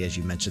 Obviously, as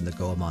you mentioned, the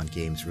Goemon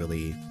games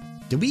really.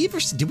 Did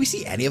we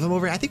see any of them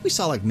over? I think we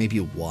saw like maybe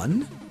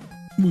one.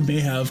 We may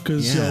have,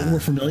 because we're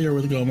familiar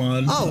with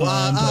Goemon.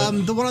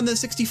 The one on the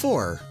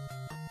 64.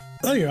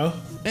 There you go.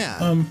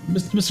 Yeah.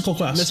 Mystical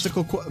Quest.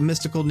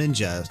 Mystical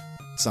Ninja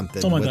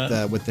something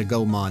with the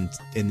Goemon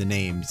in the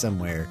name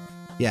somewhere.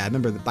 Yeah, I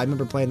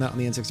remember playing that on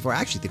the N64. I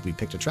actually think we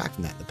picked a track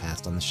from that in the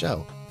past on the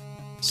show.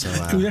 So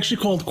it was actually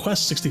called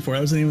Quest 64.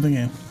 That was the name of the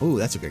game. Ooh,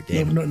 that's a great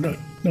game.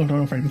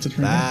 No, Frank, that's a great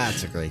game.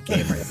 That's a great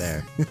game right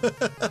there.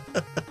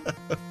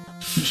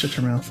 You shut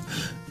your mouth.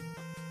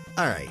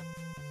 All right.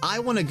 I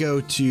want to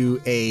go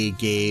to a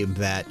game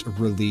that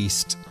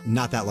released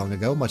not that long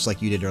ago, much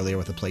like you did earlier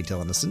with A Plague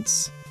Tale: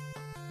 Innocence.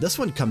 This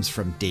one comes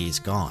from Days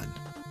Gone.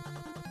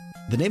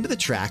 The name of the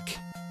track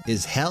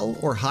is Hell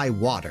or High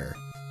Water,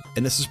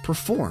 and this is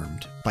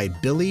performed by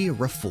Billy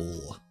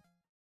Rafool.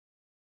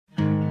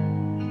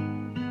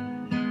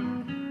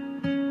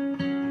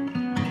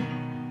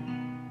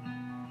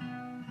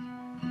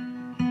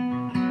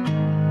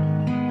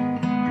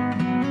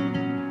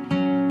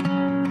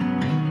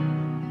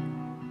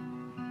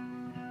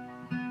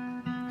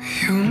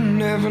 You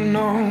never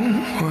know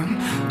what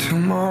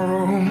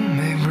tomorrow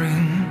may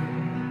bring.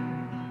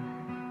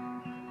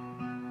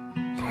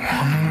 The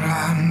one who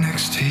lied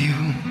next to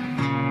you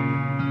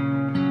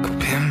could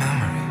be a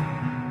memory.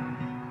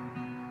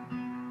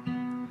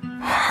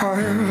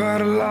 I've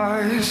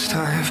idolized,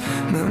 I've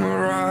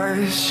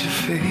memorized your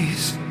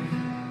face,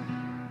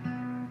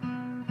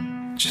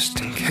 just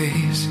in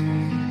case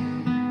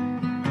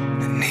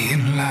the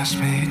need lasts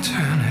me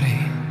eternity.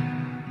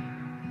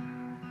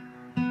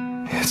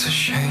 It's a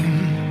shame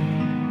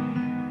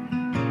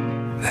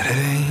that it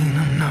ain't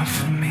enough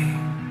for me.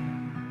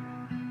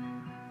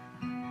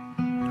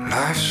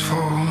 Life's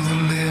for the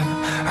living,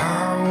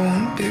 I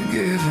won't be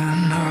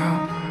giving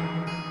up.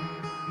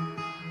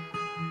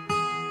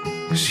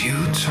 'Cause you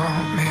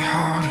taught me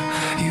how to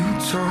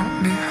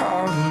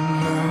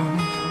love.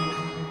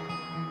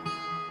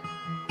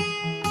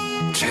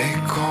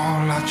 Take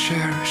all I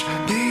cherish,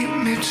 beat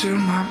me till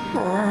my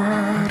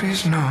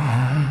body's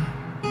numb.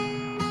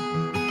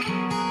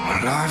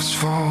 Life's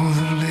for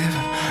the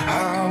living, I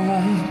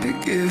won't be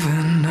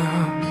giving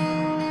up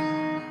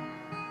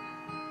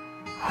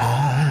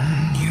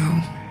on you,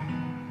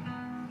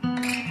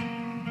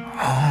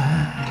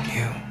 on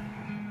you,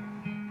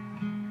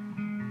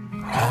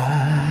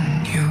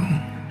 on you,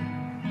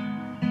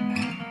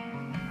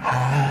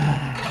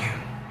 on you.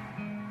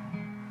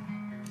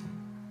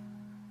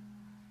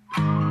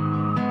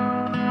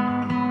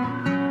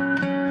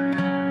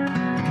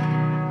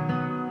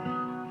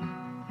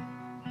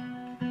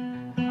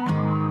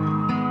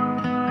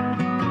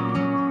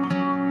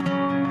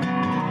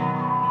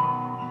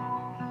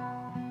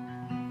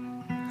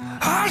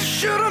 I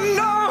should've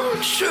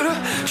known,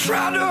 should've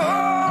tried to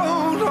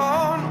hold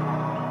on.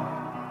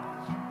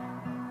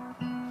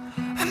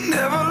 I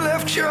never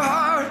left your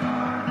heart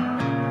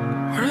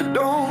where it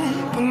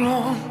don't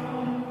belong.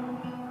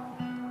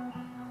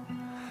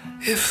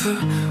 If the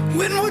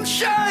wind would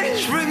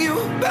change, bring you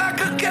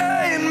back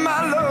again,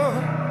 my love,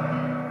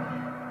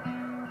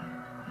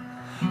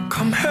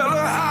 Come hell or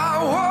high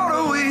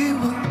water, we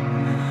will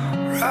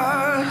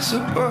rise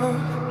above.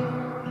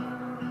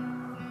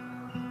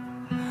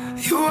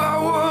 You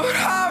are what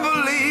I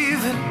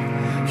believe in,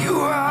 you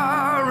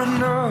are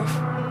enough.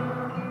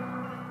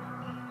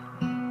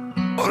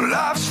 Oh,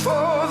 life's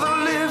for the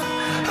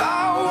living, I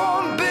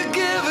won't be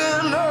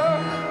giving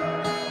up.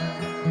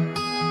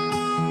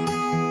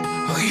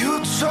 Oh, you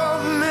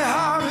taught me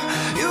how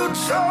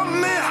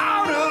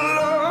to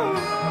love.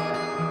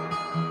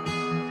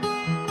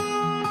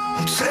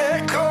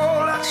 Take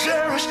all I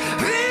cherish,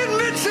 lead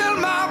me till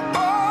my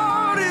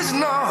body's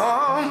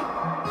numb.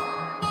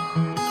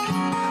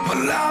 But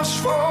life's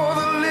for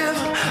the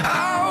living, I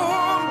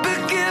won't be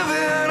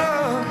giving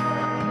up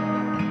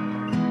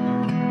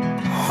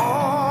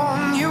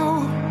on you,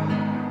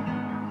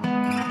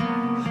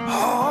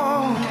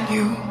 on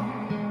you,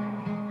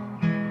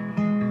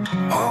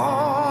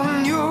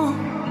 on you,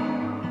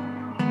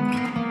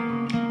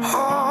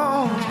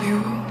 on you.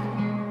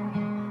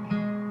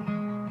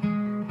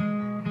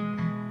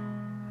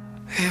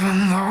 Even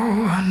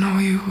though I know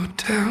you would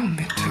tell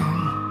me to.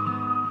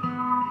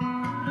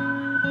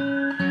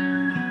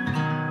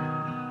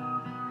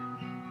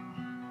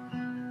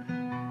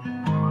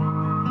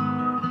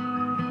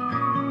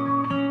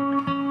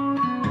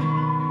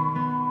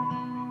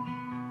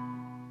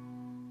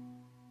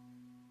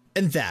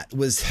 And that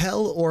was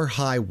Hell or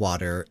High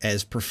Water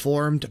as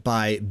performed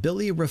by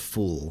Billy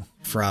Rafool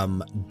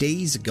from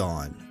Days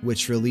Gone,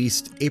 which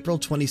released April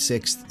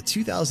 26th,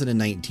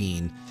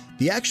 2019.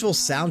 The actual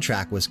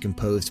soundtrack was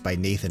composed by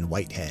Nathan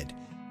Whitehead,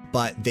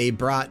 but they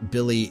brought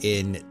Billy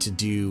in to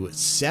do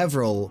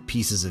several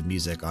pieces of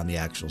music on the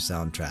actual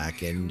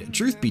soundtrack. And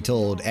truth be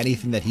told,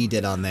 anything that he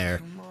did on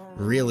there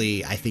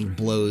really, I think,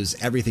 blows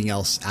everything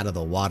else out of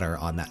the water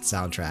on that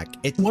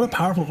soundtrack. What a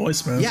powerful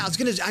voice, man. Yeah,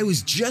 I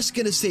was just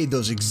gonna say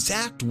those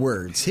exact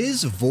words.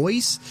 His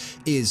voice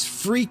is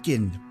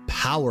freaking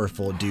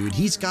powerful, dude.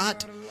 He's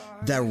got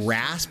the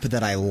rasp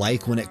that I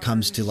like when it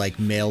comes to like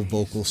male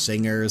vocal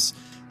singers.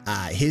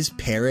 His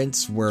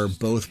parents were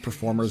both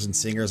performers and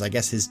singers. I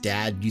guess his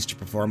dad used to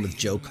perform with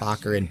Joe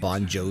Cocker and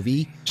Bon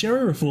Jovi.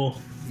 Jerry Rafool.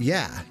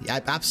 Yeah,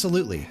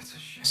 absolutely.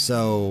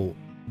 So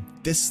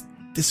this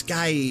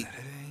guy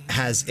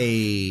has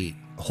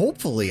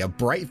hopefully a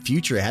bright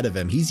future ahead of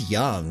him. He's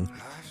young.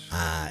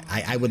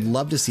 I would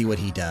love to see what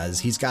he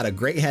does. He's got a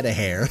great head of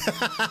hair.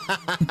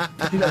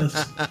 He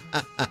does.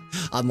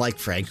 Unlike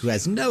Frank, who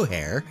has no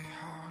hair,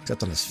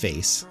 except on his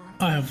face.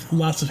 I have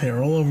lots of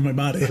hair all over my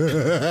body.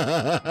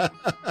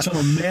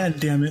 So, man,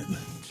 damn it.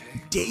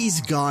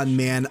 Days Gone,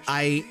 man.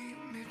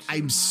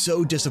 I'm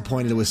so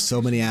disappointed with so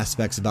many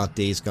aspects about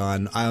Days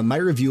Gone. My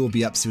review will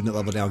be up soon at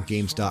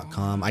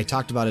leveldowngames.com. I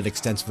talked about it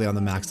extensively on the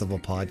Max Level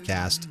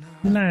podcast.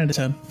 9 out of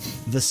 10.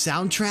 The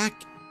soundtrack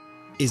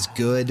is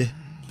good.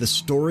 The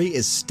story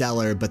is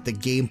stellar, but the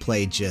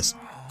gameplay just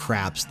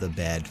craps the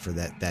bed for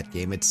that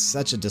game. It's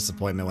such a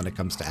disappointment when it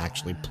comes to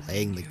actually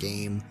playing the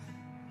game.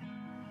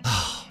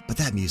 But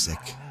that music,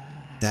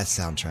 that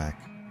soundtrack,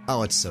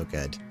 oh, it's so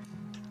good.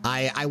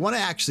 I want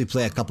to actually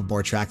play a couple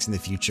more tracks in the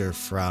future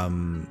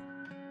from,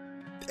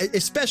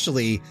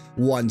 especially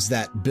ones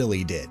that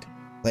Billy did.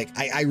 Like,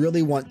 I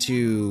really want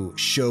to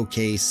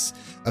showcase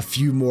a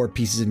few more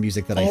pieces of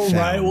music that I found. All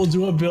right, we'll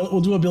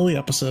do a Billy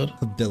episode.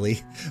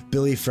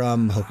 Billy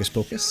from Hocus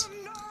Pocus.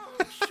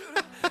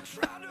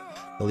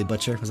 Billy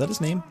Butcher, was that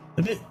his name?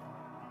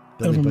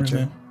 Billy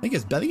Butcher. I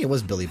think it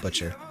was Billy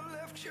Butcher.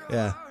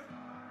 Yeah.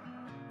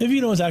 If you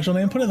know his actual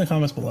name, put it in the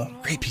comments below.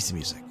 Great piece of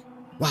music.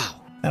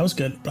 Wow. That was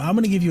good. But I'm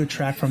going to give you a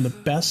track from the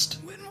best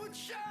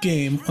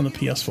game on the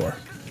PS4.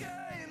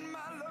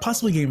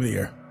 Possibly game of the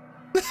year.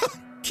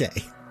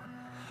 Okay.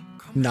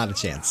 Not a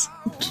chance.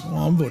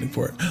 Well, I'm voting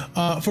for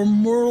it. For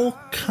Mortal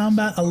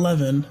Kombat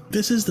 11,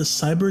 this is the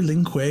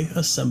Cyberlinque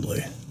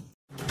Assembly.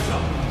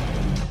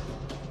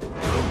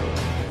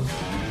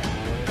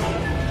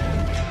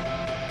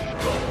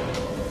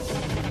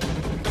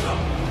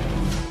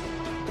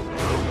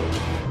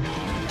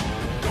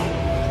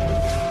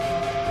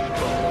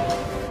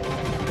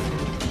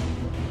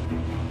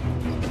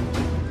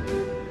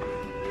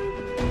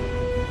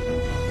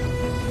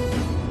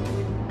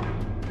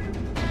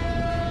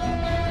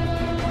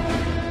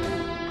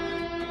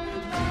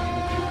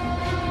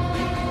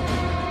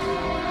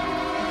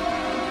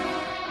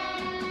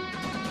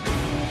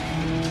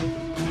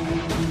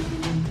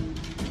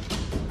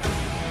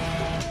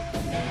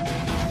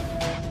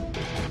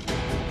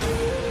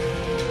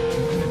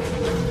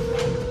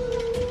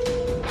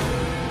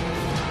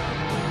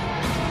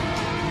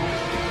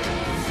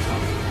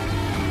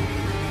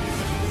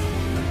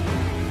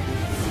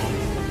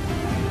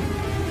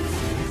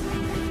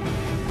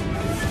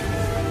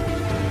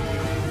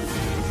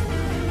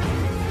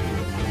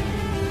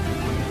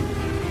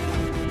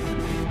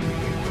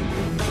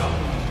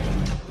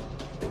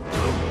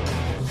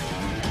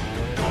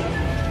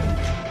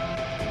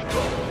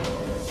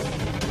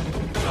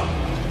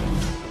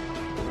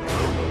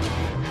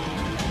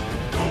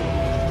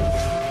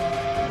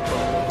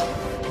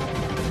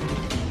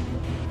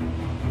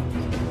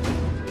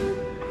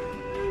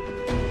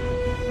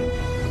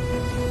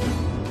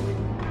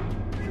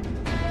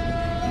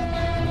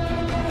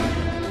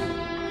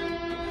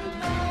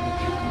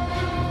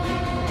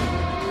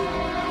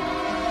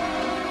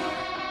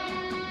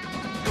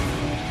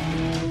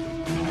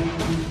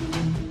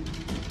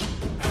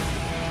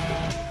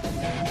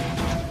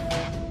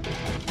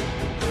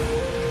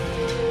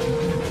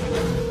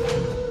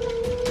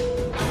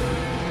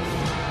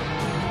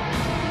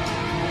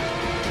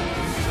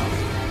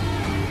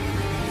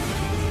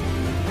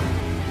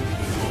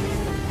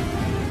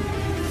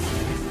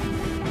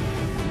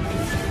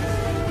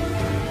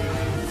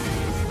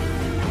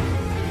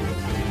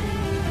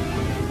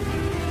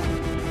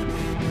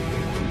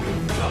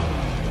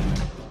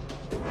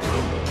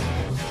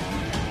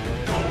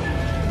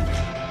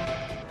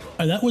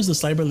 That was the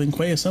Cyberlink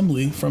Way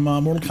assembly from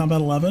Mortal Kombat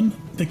 11.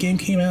 The game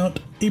came out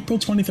April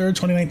 23rd,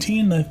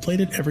 2019, and I've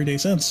played it every day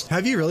since.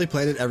 Have you really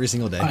played it every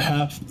single day? I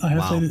have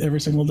Wow. played it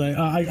every single day.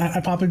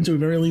 I pop into it,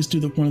 very least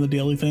do one of the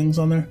daily things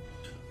on there.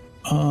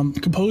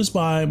 Composed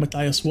by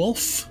Matthias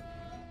Wolf,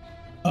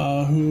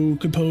 who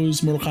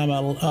composed Mortal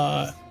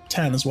Kombat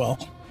 10 as well.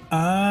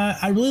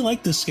 I really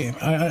like this game.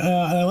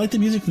 I like the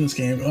music in this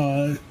game.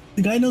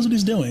 The guy knows what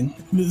he's doing.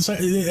 What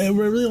I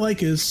really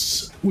like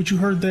is what you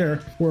heard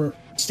there were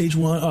stage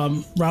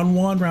 1, round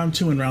 1, round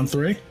 2, and round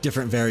 3.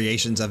 Different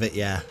variations of it,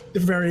 yeah.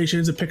 Different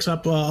variations. It picks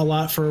up a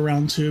lot for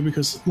round 2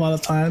 because a lot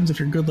of times, if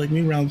you're good like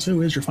me, round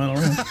 2 is your final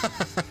round.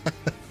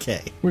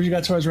 Okay. Where you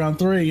got towards round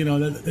 3,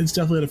 it's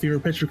definitely at a fever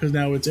pitch because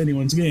now it's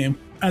anyone's game.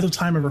 At the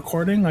time of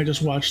recording, I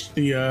just watched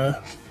the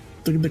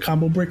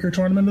Combo Breaker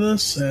tournament of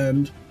this,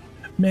 and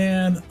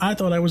man, I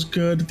thought I was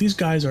good. These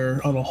guys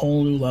are on a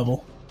whole new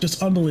level.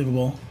 Just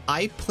unbelievable.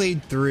 I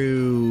played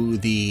through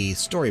the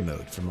story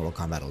mode for Mortal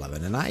Kombat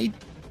 11, and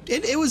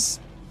it was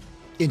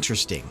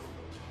interesting.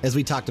 As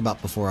we talked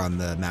about before on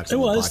the Max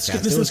Level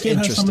podcast. This game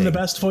has some of the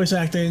best voice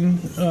acting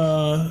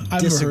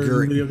I've ever heard in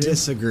a video game.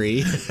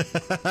 Disagree.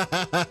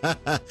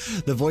 The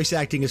voice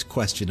acting is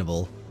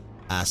questionable.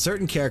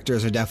 Certain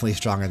characters are definitely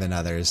stronger than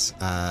others.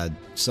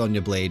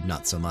 Sonya Blade,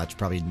 not so much.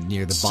 Probably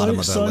near the bottom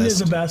of the Sonya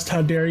list. is the best.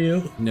 How dare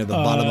you? Near the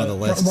bottom of the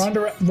list.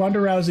 Ronda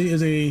Rousey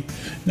is a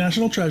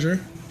national treasure.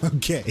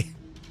 Okay.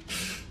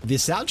 The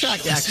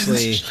soundtrack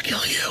actually. She'll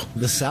kill you.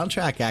 The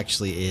soundtrack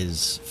actually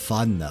is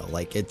fun though.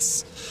 Like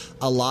it's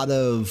a lot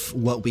of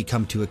what we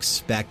come to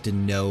expect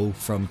and know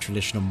from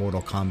traditional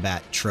Mortal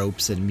Kombat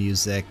tropes and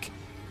music.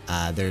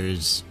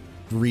 There's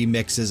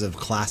remixes of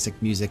classic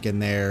music in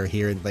there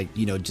here, like,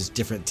 just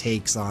different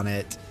takes on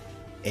it.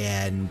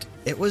 And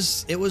it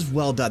was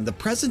well done. The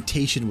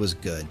presentation was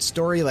good.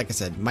 Story, like I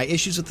said, my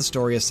issues with the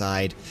story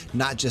aside,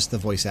 not just the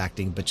voice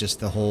acting, but just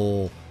the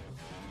whole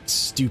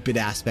stupid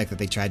aspect that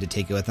they tried to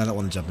take it with. I don't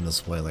want to jump into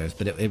spoilers,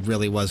 but it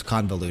really was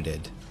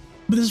convoluted.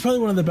 But this is probably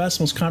one of the best,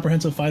 most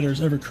comprehensive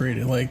fighters ever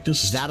created. Like,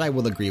 just that I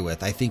will agree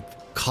with. I think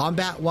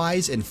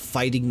combat-wise and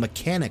fighting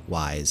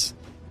mechanic-wise,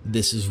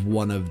 this is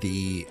one of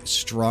the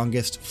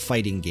strongest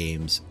fighting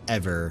games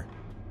ever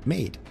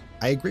made.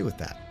 I agree with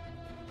that.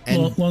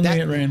 And long may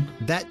it rain.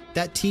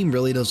 That team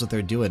really knows what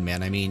they're doing,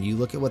 man. I mean, you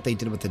look at what they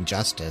did with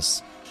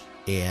Injustice,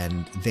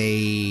 and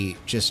they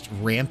just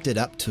ramped it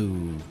up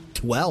to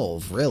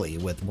 12, really,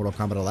 with Mortal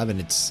Kombat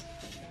 11.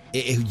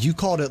 You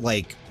called it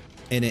like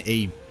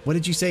what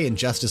did you say,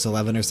 Injustice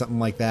 11 or something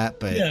like that?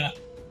 But yeah,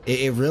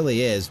 it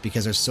really is,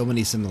 because there's so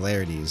many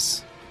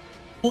similarities.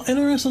 Well,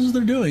 NRS knows what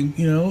they're doing,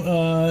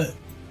 and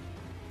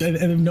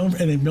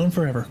they've known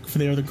forever. For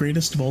they are the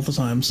greatest of all the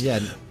times.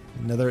 Yeah,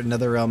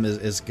 another realm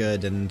is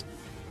good. And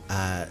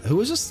who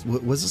was this?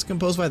 Was this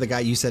composed by the guy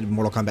you said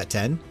Mortal Kombat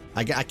 10?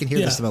 I can hear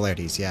the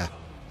similarities. Yeah,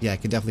 I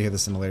can definitely hear the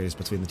similarities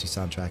between the two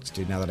soundtracks,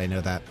 dude. Now that I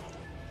know that,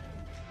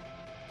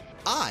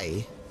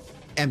 I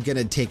am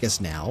gonna take us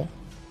now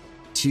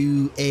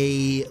to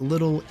a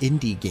little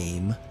indie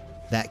game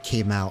that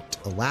came out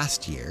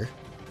last year,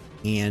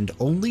 and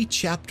only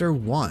Chapter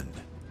 1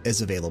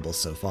 is available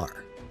so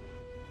far.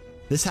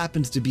 This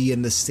happens to be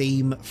in the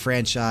same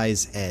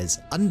franchise as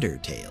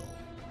Undertale.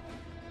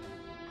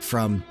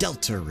 From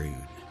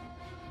Deltarune,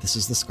 this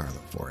is the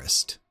Scarlet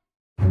Forest.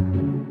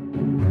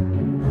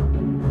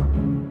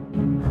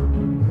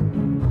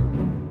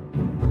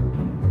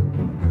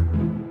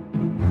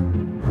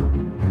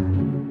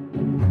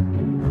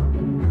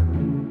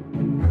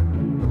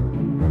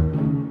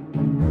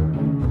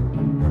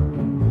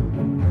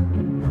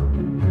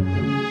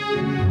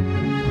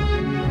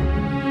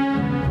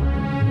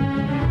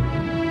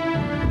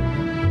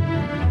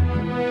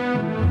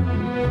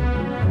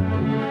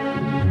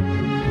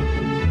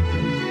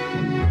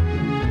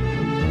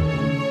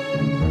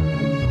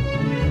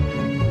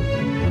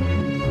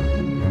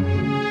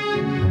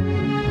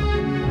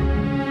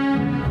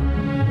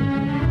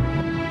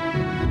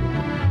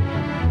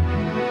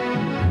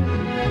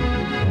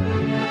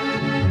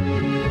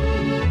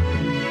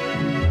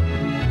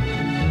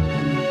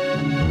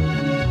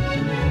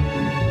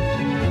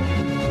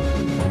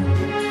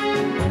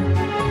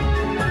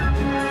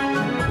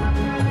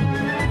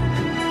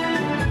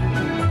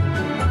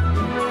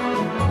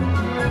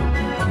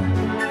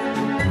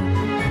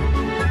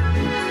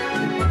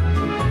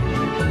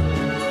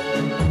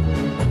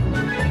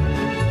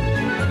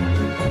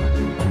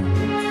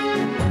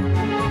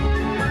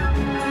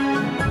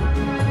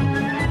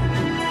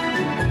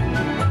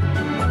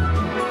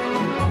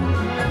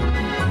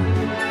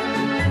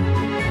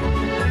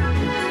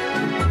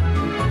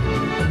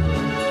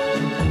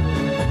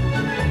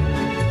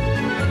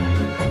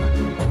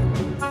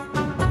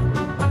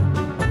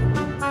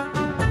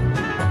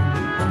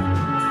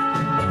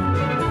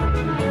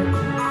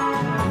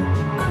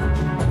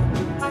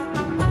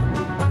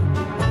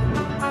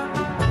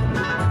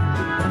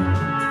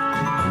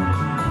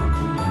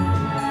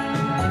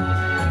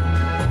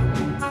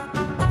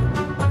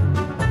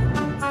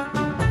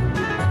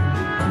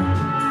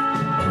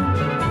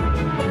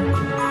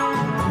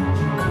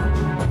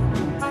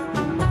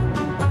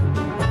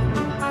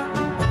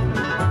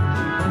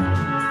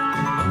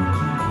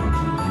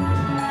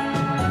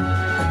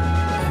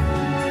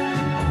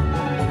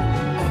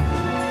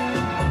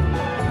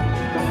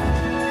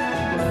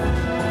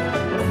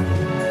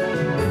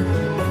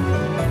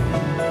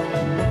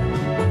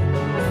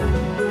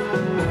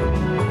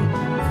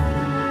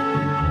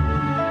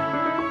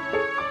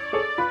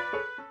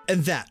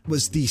 And that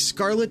was the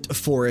Scarlet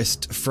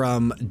Forest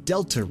from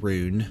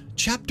Deltarune,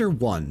 Chapter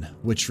 1,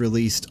 which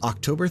released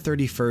October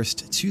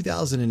 31st,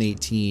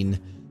 2018.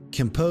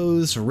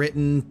 Composed,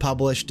 written,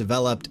 published,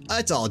 developed.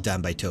 It's all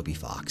done by Toby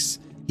Fox.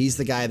 He's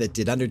the guy that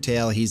did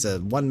Undertale. He's a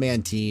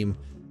one-man team.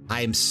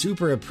 I am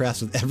super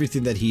impressed with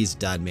everything that he's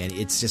done, man.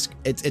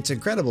 It's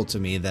incredible to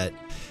me that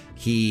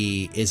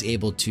he is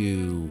able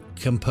to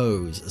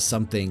compose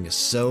something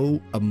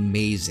so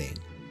amazing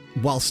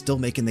while still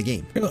making the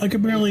game. I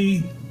could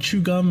barely chew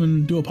gum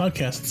and do a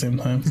podcast at the same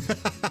time.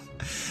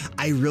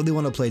 I really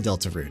want to play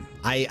Deltarune.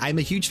 I'm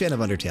a huge fan of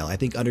Undertale. I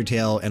think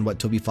Undertale and what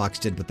Toby Fox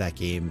did with that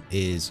game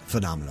is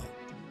phenomenal.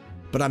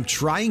 But I'm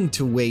trying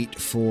to wait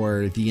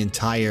for the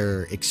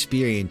entire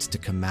experience to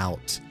come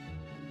out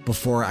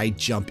before I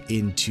jump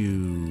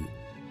into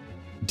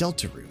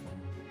Deltarune.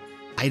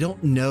 I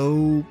don't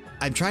know.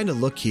 I'm trying to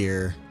look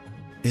here.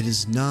 It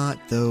is not,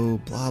 though,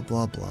 blah,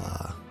 blah,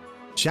 blah.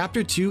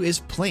 Chapter 2 is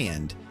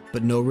planned,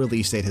 but no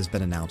release date has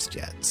been announced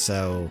yet.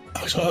 So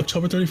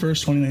October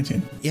 31st,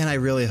 2019. Yeah, and I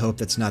really hope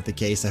that's not the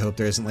case. I hope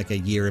there isn't like a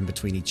year in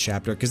between each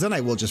chapter, because then I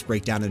will just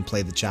break down and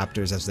play the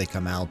chapters as they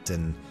come out,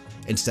 and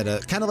instead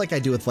of kind of like I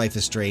do with Life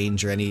is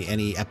Strange or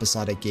any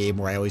episodic game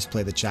where I always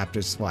play the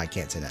chapters. Well, I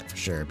can't say that for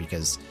sure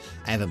because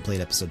I haven't played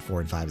episode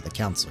 4 and 5 of the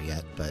Council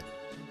yet, but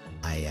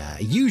I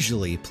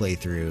usually play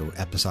through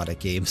episodic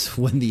games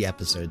when the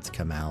episodes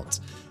come out.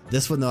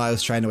 This one, though, I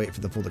was trying to wait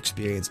for the full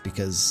experience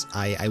because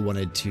I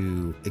wanted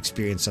to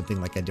experience something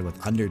like I did with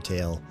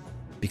Undertale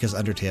because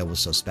Undertale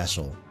was so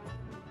special.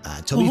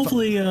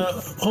 Hopefully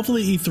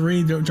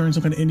E3 during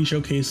some kind of indie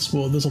showcase,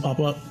 this will pop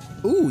up.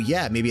 Ooh,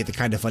 yeah, maybe at the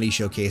Kind of Funny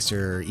showcase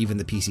or even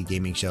the PC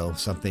Gaming Show,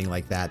 something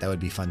like that. That would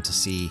be fun to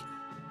see.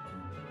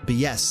 But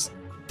yes,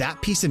 that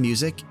piece of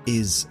music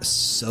is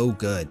so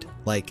good.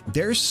 Like,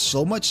 there's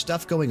so much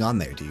stuff going on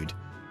there, dude.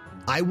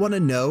 I want to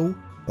know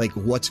like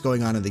what's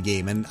going on in the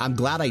game, and I'm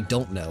glad I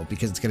don't know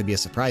because it's going to be a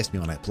surprise to me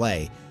when I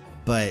play.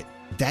 But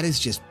that is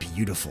just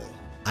beautiful.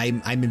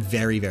 I'm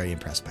very, very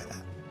impressed by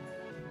that.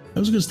 That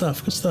was good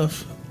stuff. Good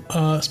stuff.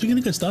 Speaking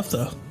of good stuff,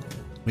 though,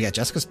 we got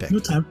Jessica's pick.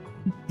 You know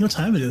what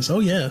time it is? Oh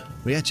yeah,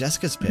 we got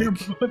Jessica's pick.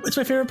 It's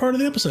my favorite part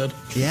of the episode.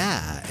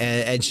 Yeah,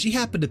 and she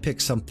happened to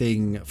pick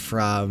something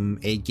from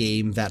a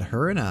game that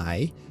her and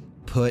I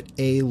put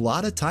a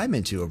lot of time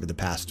into over the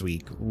past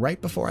week,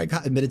 right before I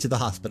got admitted to the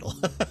hospital.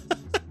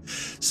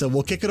 So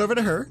we'll kick it over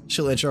to her.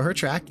 She'll intro her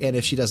track, and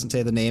if she doesn't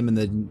say the name in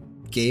the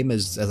game,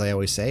 as I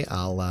always say,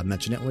 I'll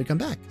mention it when we come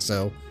back.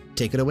 So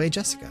take it away,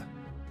 Jessica.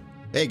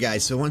 Hey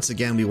guys, so once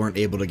again, we weren't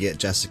able to get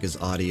Jessica's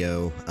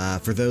audio.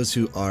 For those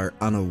who are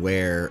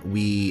unaware,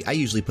 I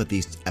usually put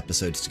these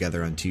episodes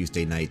together on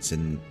Tuesday nights,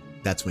 and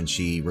that's when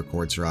she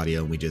records her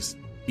audio, and we just,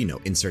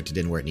 insert it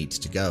in where it needs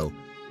to go.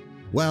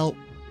 Well,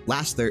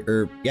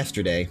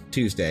 yesterday,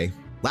 Tuesday,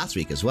 last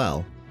week as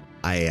well,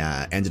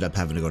 I ended up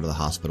having to go to the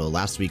hospital.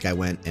 Last week I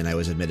went and I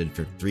was admitted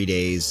for 3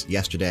 days.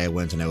 Yesterday I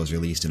went and I was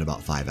released in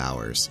about 5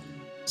 hours.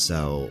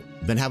 So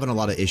been having a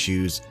lot of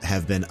issues,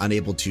 have been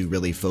unable to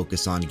really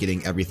focus on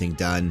getting everything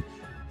done,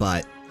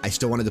 but I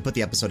still wanted to put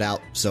the episode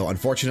out. So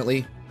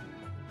unfortunately,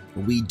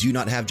 we do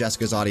not have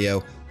Jessica's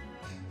audio.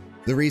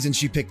 The reason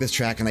she picked this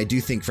track, and I do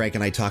think Frank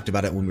and I talked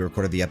about it when we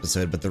recorded the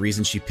episode, but the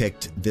reason she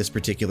picked this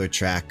particular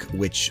track,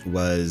 which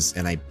was,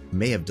 and I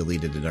may have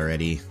deleted it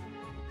already.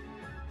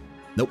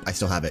 Nope, I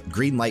still have it.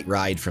 Green Light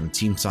Ride from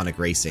Team Sonic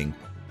Racing.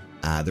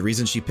 The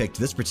reason she picked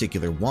this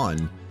particular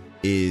one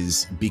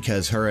is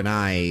because her and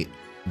I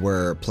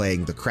were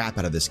playing the crap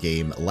out of this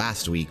game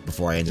last week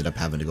before I ended up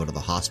having to go to the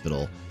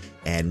hospital.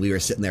 And we were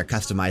sitting there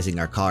customizing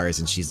our cars,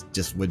 and she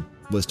just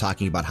was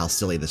talking about how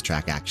silly this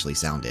track actually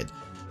sounded.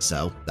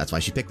 So that's why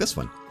she picked this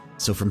one.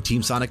 So from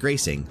Team Sonic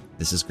Racing,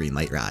 this is Green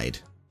Light Ride.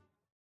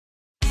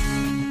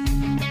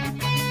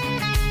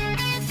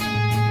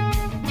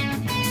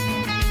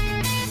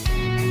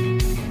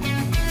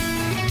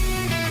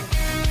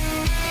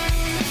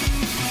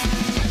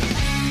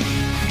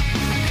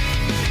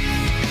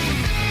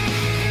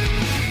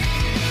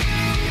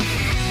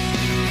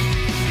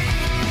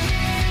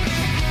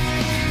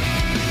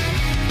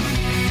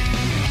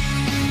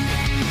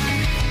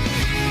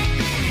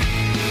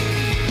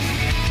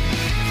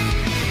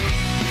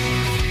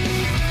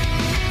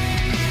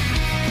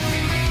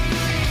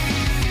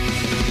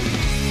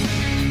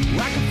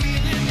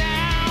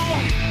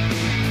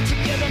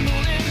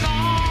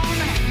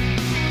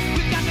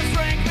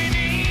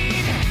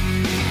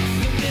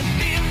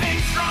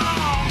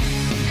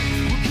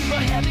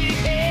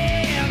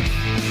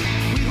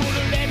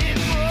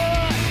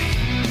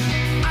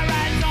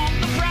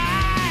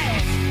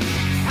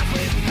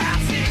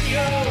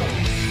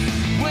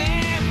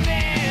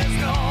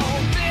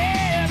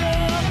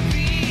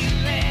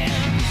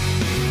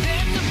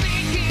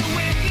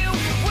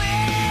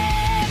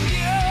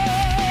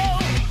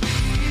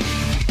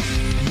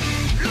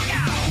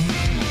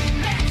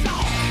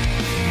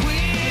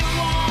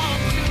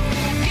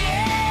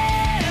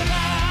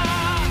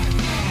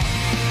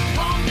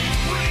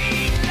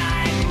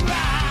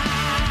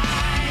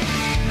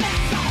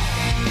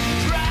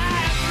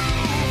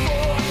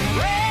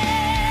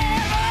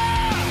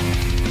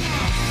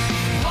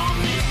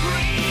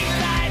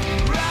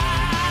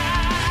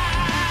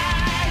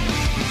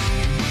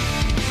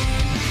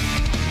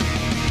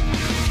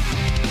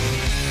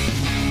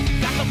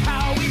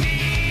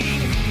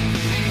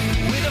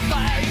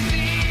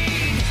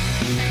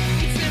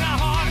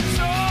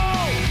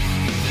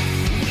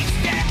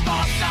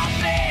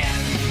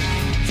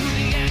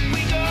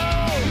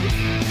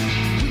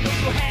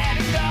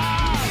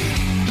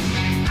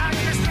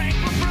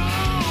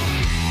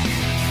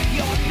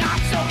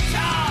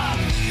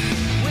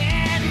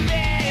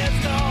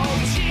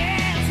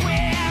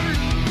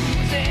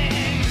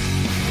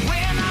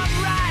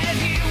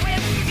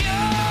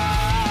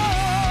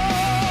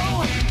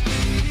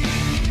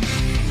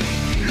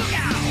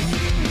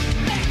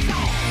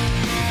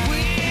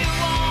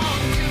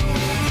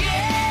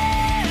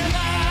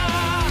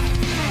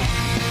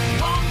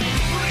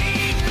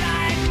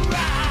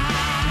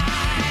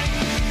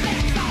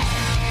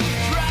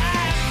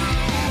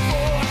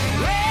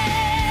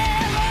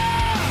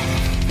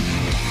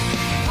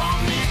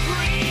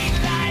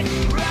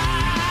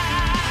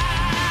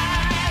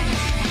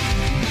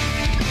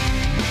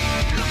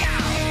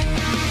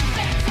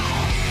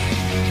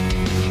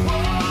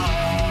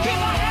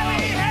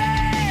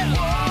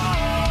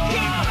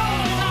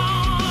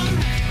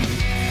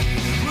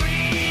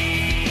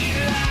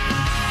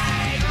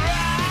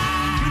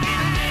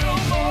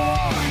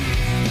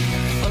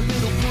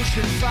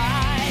 should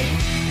fight.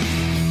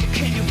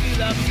 Can you feel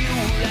the fuel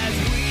as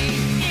we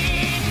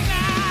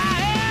ignite?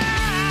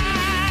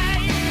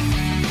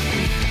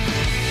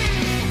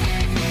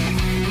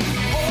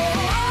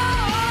 Oh,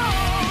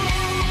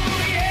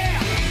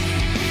 yeah.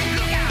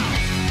 Look out.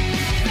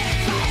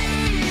 Let's go.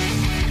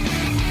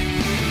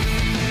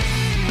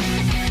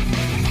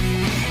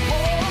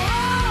 Oh,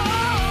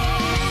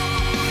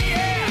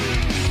 yeah.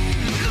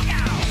 Look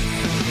out.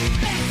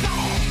 Let's go.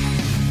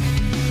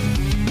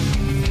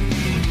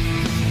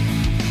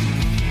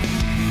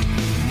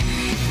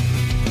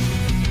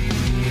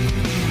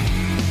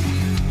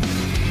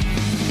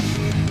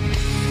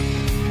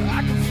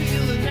 I can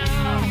feel it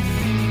now.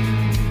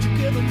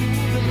 Together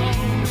moving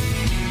along.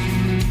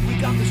 We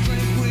got the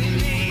strength we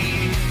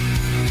need.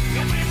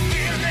 And we're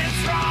feeling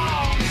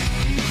strong.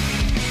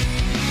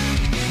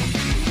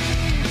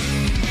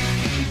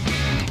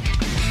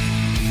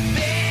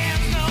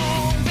 There's no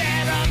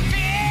better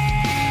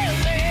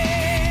feeling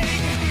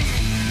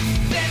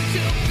than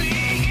to be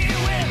here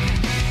with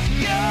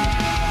you.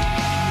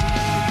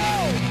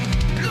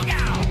 Look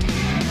out.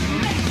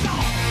 Let's go.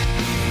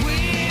 We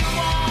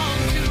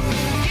want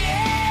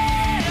together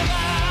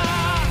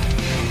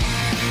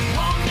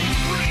on this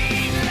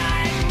green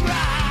light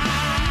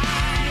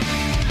ride.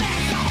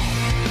 Let's go.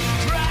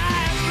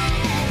 Drive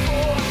through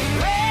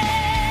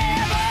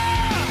forever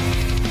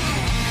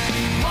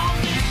on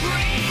this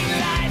green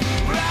light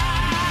ride.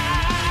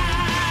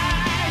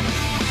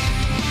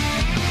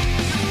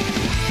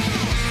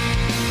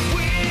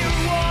 We're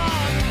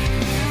one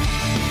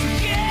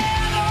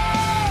together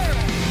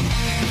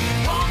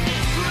on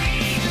this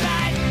green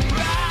light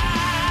ride.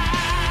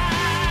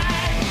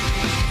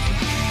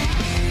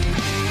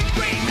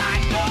 Green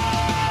light, go!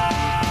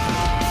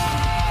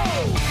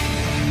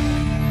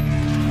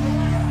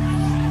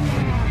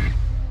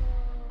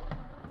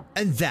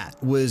 And that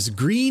was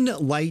Green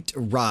Light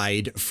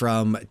Ride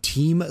from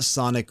Team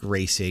Sonic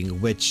Racing,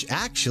 which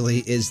actually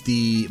is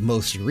the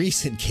most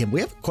recent game. We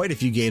have quite a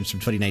few games from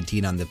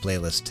 2019 on the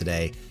playlist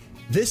today.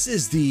 This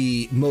is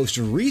the most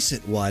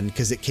recent one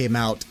because it came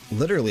out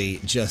literally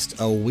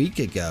just a week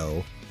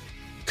ago.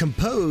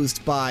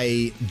 Composed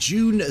by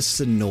Jun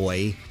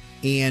Sonoy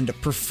and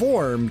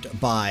performed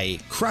by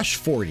Crush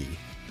 40.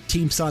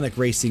 Team Sonic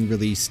Racing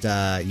released,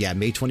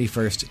 May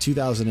 21st,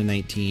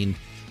 2019.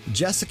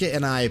 Jessica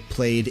and I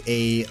played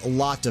a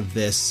lot of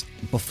this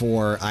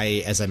before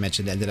I, as I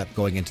mentioned, ended up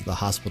going into the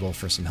hospital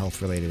for some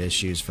health-related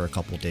issues for a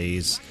couple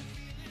days.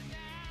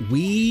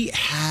 We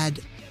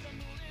had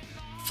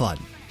fun,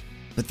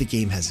 but the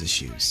game has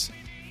issues.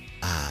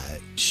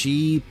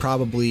 She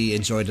probably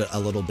enjoyed it a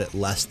little bit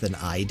less than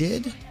I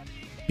did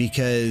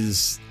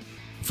because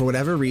for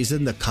whatever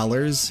reason, the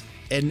colors,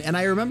 and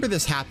I remember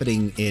this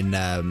happening in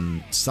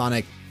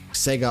Sonic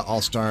Sega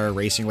All-Star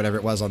Racing, whatever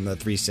it was on the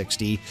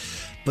 360,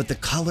 but the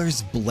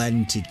colors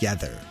blend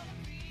together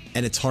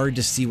and it's hard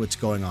to see what's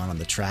going on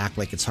the track.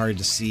 Like, it's hard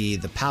to see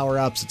the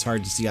power-ups. It's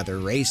hard to see other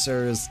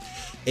racers.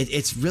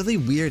 It's really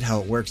weird how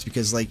it works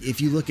because, like,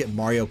 if you look at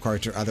Mario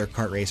Kart or other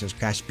kart racers,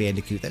 Crash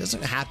Bandicoot, that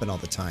doesn't happen all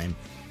the time.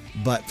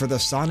 But for the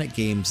Sonic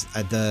games,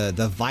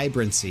 the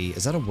vibrancy,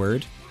 is that a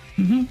word?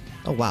 Mm-hmm.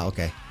 Oh, wow,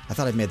 okay. I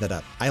thought I made that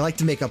up. I like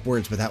to make up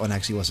words, but that one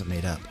actually wasn't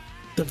made up.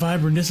 The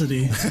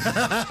vibranticity.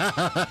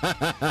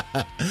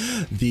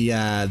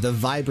 The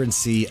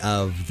vibrancy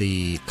of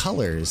the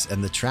colors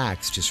and the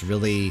tracks just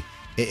really,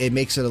 it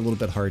makes it a little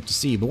bit hard to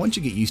see. But once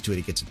you get used to it,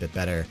 it gets a bit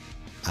better.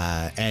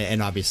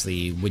 And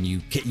obviously, when you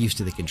get used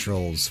to the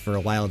controls, for a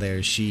while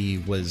there, she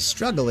was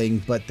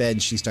struggling, but then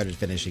she started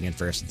finishing in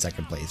first and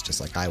second place,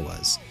 just like I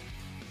was.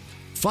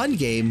 Fun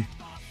game,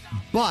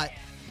 but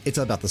it's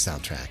about the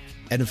soundtrack.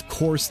 And of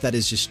course, that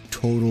is just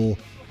total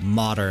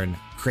modern,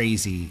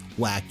 crazy,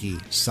 wacky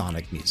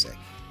Sonic music.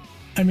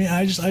 I mean,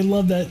 I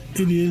love that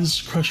it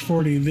is Crush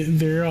 40.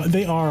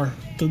 They are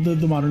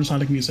the modern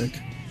Sonic music.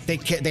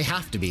 They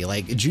have to be.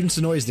 Like, Jun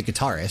Sonoy is the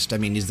guitarist. I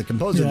mean, he's the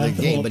composer of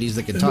the game, but he's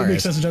the guitarist. It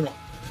makes sense in general.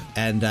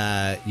 And,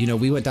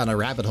 we went down a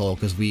rabbit hole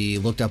because we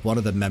looked up one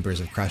of the members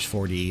of Crush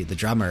 40, the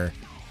drummer,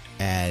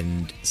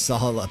 and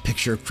saw a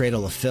picture of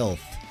Cradle of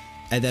Filth.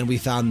 And then we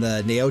found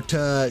the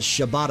Naota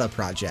Shibata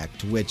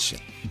project, which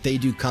they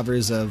do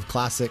covers of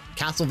classic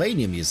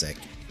Castlevania music.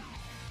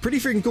 Pretty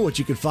freaking cool what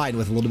you could find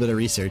with a little bit of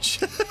research.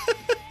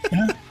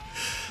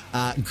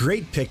 Yeah.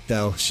 Great pick,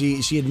 though.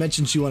 She had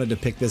mentioned she wanted to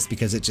pick this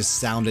because it just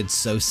sounded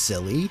so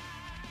silly.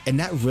 And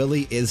that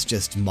really is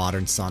just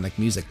modern Sonic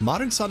music.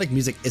 Modern Sonic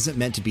music isn't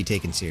meant to be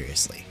taken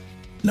seriously.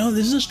 No,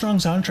 this is a strong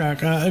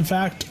soundtrack. In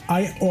fact,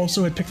 I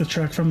also had picked the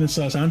track from this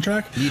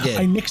soundtrack. You did.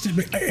 I nixed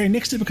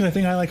it because I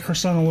think I like her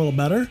song a little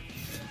better.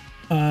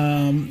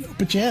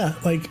 But yeah,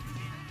 like,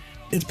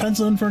 it's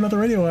penciling for another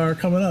radio hour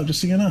coming up,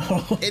 just so you know.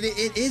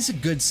 It is a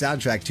good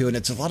soundtrack, too, and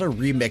it's a lot of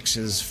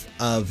remixes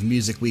of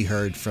music we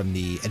heard from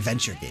the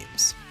adventure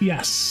games.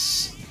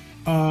 Yes.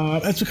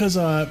 That's because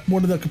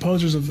one of the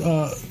composers of,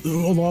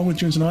 along with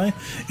Jun Sonoy,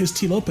 is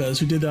T. Lopez,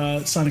 who did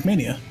Sonic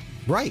Mania.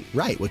 Right,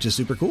 which is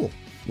super cool.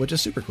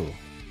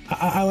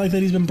 I like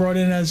that he's been brought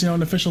in as,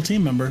 an official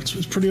team member.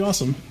 It's pretty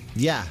awesome.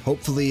 Yeah,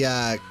 hopefully,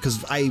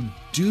 because I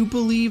do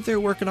believe they're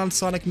working on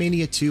Sonic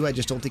Mania 2. I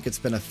just don't think it's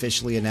been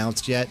officially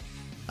announced yet.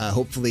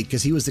 Hopefully,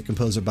 because he was the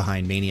composer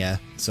behind Mania,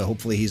 so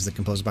hopefully he's the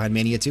composer behind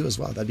Mania 2 as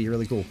well. That'd be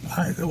really cool.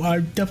 I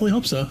definitely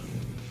hope so.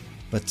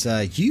 But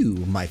you,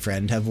 my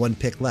friend, have one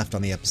pick left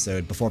on the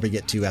episode before we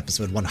get to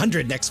episode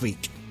 100 next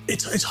week.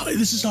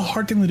 This is a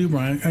hard thing to do,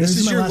 Brian. This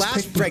is your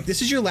last pick.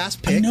 This is your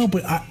last pick. I know,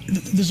 but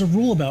there's a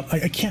rule about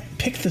I can't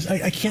pick this.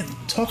 I can't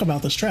talk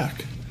about this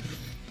track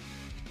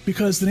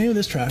because the name of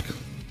this track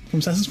from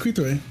Assassin's Creed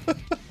 3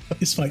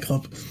 is Fight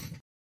Club.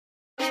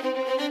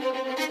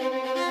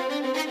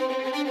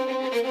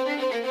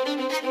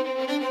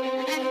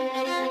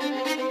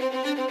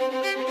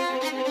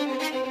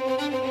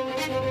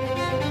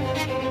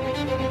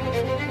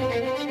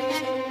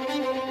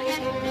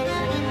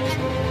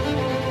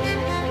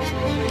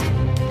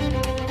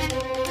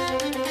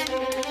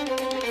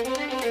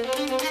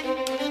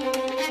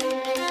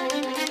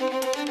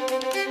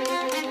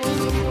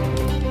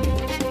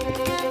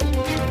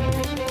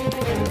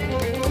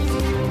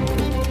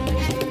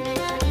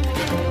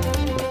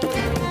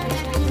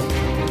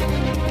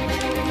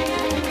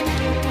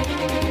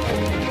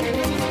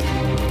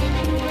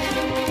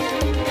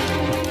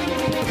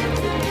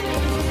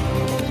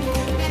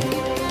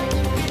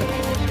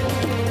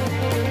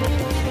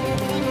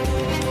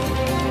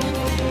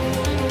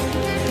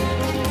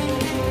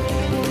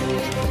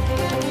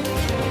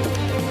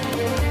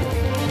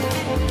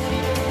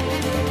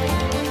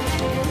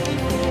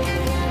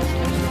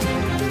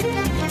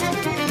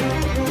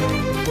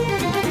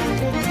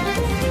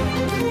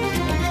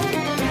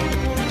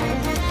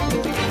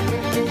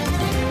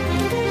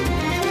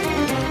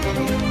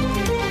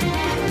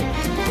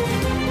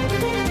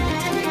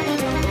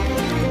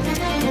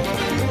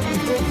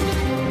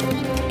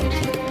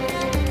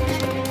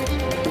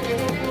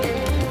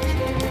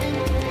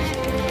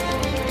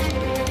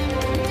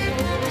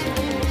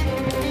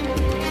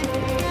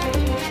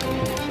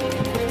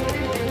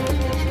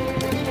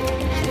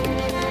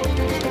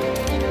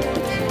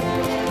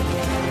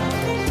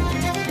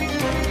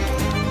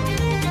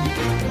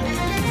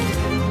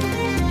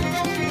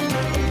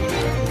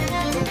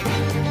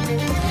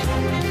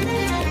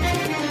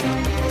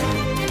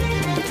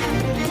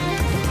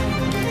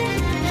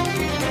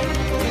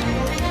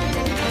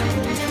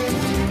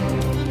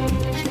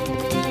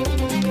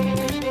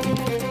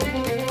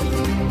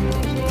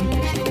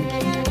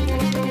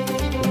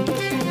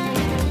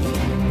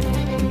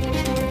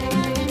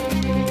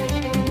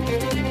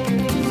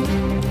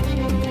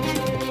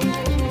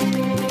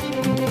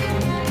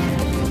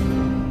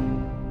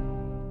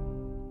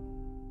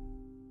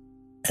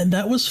 And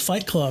that was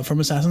Fight Club from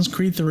Assassin's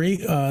Creed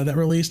 3 that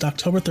released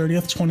October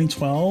 30th,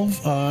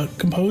 2012,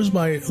 composed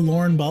by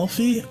Lauren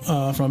Balfe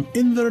from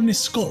Inverness,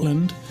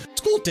 Scotland.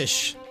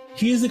 Scottish.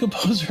 He is the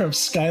composer of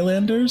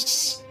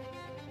Skylanders.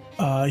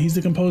 He's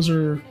the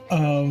composer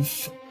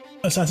of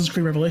Assassin's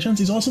Creed Revelations.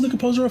 He's also the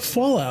composer of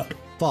Fallout.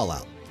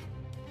 Fallout.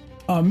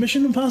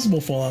 Mission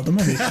Impossible Fallout, the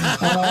movie.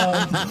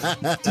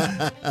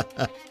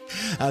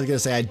 I was going to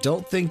say, I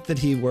don't think that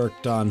he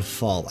worked on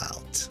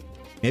Fallout.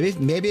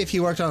 Maybe if he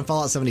worked on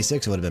Fallout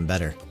 76, it would have been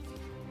better.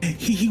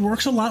 He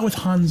works a lot with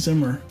Hans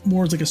Zimmer,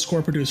 more as like a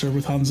score producer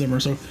with Hans Zimmer.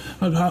 So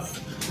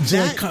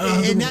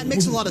that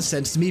makes a lot of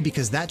sense to me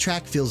because that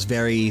track feels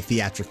very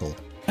theatrical.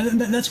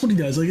 And that's what he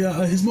does. Like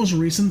his most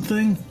recent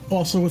thing,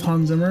 also with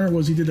Hans Zimmer,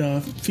 was he did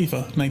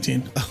FIFA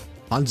 19. Oh,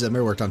 Hans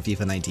Zimmer worked on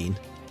FIFA 19.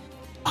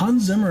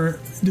 Hans Zimmer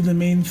did the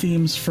main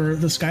themes for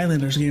the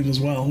Skylanders games as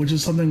well, which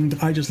is something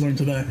that I just learned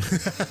today.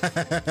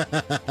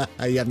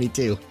 Yeah, me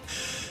too.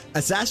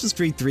 Assassin's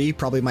Creed 3,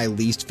 probably my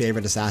least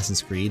favorite Assassin's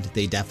Creed.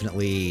 They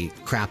definitely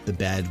crapped the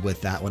bed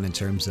with that one in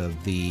terms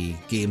of the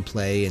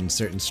gameplay and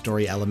certain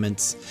story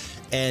elements.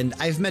 And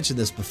I've mentioned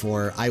this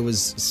before, I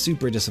was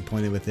super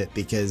disappointed with it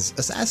because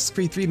Assassin's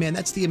Creed 3, man,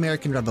 that's the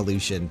American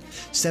Revolution.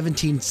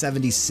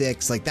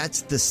 1776, like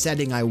that's the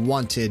setting I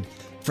wanted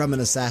from an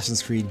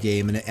Assassin's Creed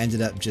game, and it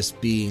ended up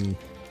just being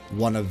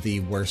one of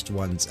the worst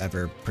ones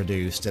ever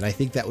produced. And I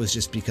think that was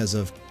just because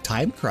of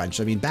time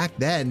crunch. I mean, back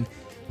then,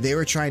 they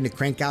were trying to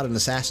crank out an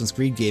Assassin's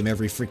Creed game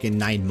every freaking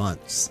 9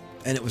 months,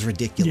 and it was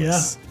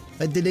ridiculous. Yeah.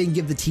 But they didn't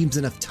give the teams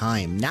enough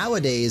time.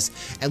 Nowadays,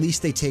 at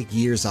least they take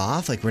years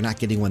off. Like, we're not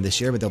getting one this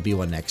year, but there'll be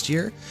one next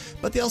year.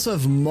 But they also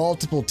have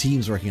multiple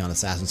teams working on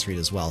Assassin's Creed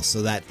as well,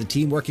 so that the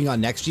team working on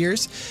next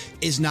year's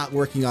is not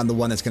working on the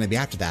one that's going to be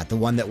after that. The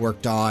one that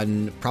worked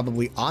on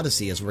probably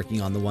Odyssey is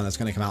working on the one that's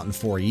going to come out in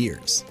 4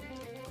 years.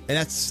 And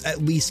that's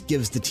at least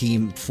gives the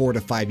team 4 to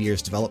 5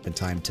 years development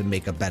time to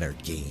make a better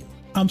game.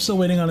 I'm still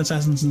waiting on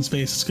Assassins in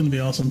Space. It's going to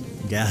be awesome.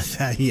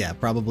 Yeah,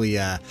 probably.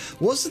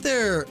 Wasn't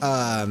there?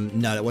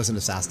 No, it wasn't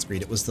Assassin's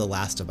Creed. It was The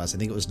Last of Us. I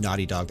think it was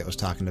Naughty Dog that was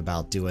talking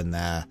about doing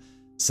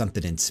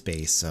something in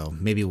space. So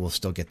maybe we'll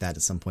still get that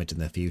at some point in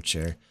the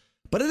future.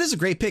 But it is a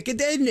great pick. And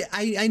then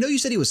I know you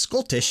said he was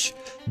Scottish,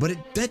 but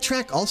that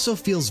track also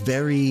feels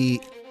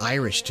very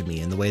Irish to me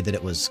in the way that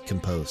it was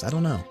composed. I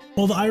don't know.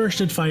 Well, the Irish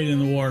did fight in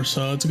the war,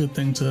 so it's a good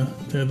thing to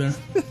they're there.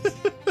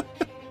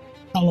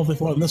 don't know if they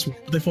fought in this war,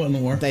 but they fought in the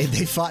war. They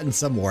fought in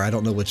some war. I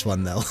don't know which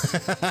one though.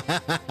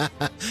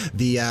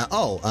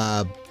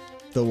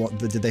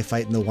 Did they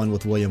fight in the one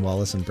with William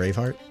Wallace and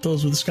Braveheart?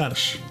 Those were the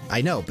Scottish.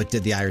 I know, but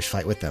did the Irish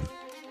fight with them?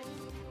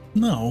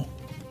 No.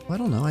 Well, I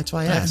don't know. That's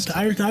why I asked.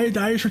 The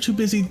Irish were too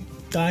busy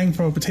dying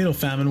from a potato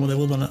famine when they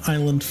live on an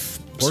island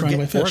surrounded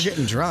by fish. Or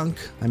getting drunk.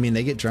 I mean,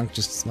 they get drunk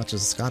just as much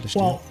as the Scottish do.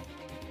 Well,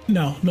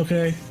 no,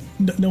 okay.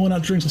 No one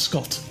out drinks a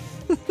Scot.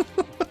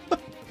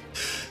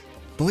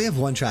 But we have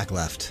one track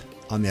left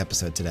on the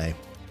episode today,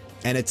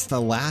 and it's the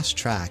last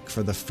track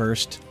for the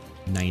first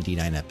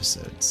 99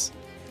 episodes.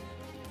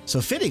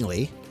 So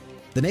fittingly,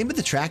 the name of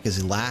the track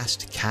is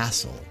Last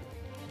Castle,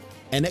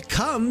 and it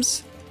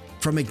comes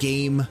from a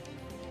game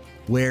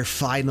where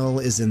final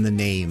is in the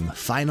name,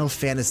 Final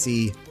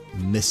Fantasy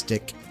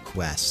Mystic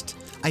Quest.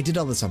 I did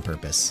all this on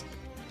purpose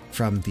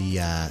from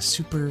the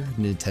Super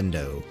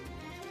Nintendo.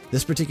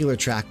 This particular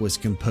track was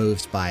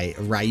composed by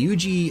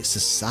Ryuji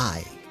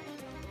Sasai.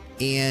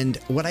 And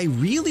what I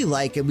really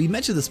like, and we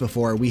mentioned this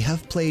before, we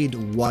have played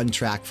one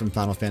track from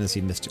Final Fantasy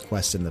Mystic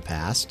Quest in the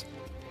past.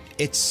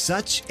 It's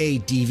such a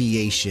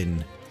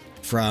deviation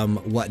from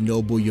what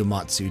Nobuo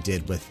Uematsu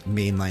did with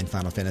mainline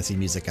Final Fantasy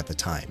music at the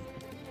time.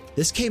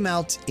 This came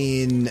out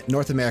in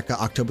North America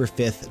October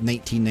 5th,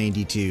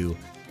 1992.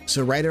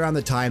 So right around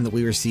the time that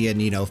we were seeing,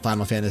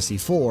 Final Fantasy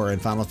IV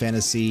and Final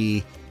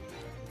Fantasy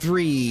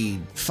 3,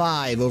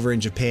 5 over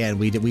in Japan.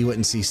 We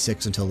wouldn't see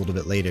 6 until a little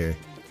bit later.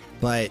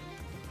 But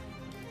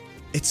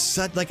it's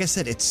such, like I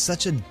said, it's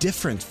such a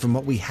different from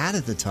what we had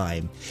at the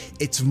time.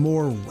 It's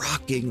more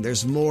rocking.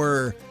 There's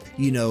more,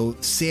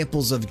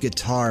 samples of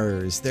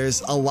guitars.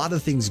 There's a lot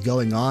of things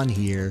going on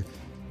here.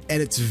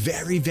 And it's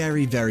very,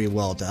 very, very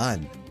well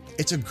done.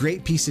 It's a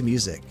great piece of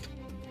music.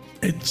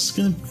 It's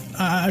gonna.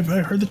 I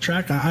heard the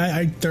track.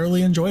 I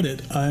thoroughly enjoyed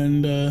it,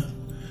 and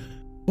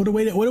what a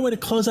way to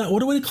close out.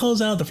 What a way to close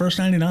out the first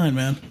 99,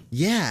 man.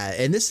 Yeah,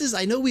 and this is.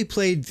 I know we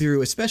played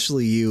through,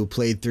 especially you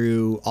played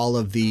through all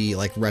of the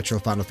retro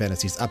Final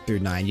Fantasies up through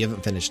 9. You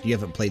haven't finished. You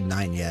haven't played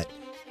 9 yet.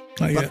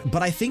 Not yet.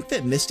 But I think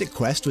that Mystic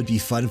Quest would be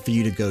fun for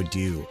you to go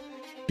do.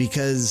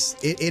 Because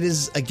it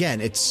is, again,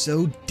 it's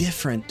so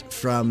different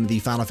from the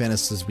Final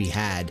Fantasies we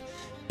had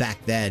back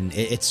then.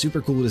 It's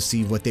super cool to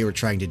see what they were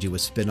trying to do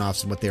with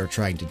spin-offs and what they were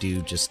trying to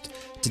do just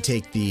to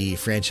take the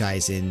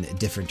franchise in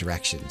different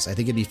directions. I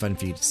think it'd be fun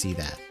for you to see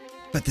that.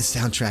 But the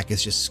soundtrack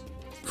is just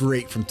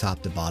great from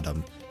top to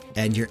bottom.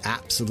 And you're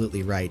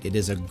absolutely right. It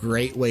is a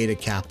great way to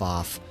cap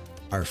off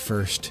our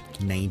first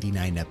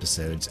 99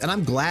 episodes. And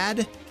I'm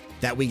glad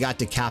that we got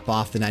to cap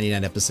off the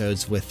 99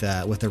 episodes with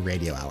a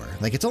radio hour.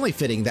 It's only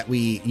fitting that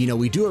we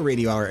do a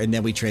radio hour and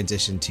then we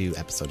transition to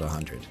episode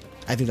 100.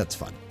 I think that's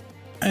fun.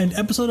 And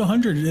episode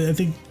 100, I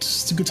think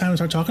it's a good time to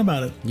start talking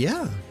about it.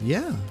 Yeah.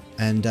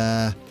 And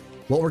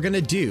what we're going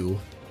to do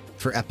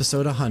for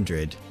episode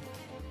 100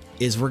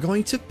 is we're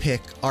going to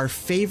pick our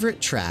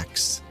favorite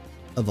tracks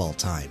of all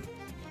time,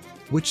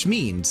 which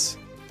means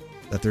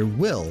that there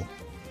will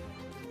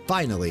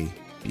finally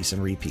be some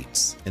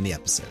repeats in the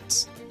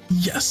episodes.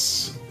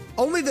 Yes.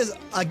 Only this,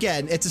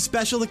 again, it's a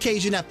special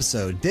occasion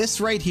episode. This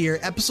right here,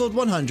 episode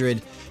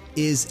 100,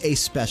 is a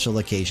special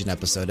occasion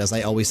episode, as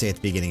I always say at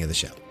the beginning of the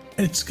show.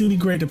 It's going to be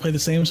great to play the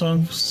same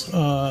songs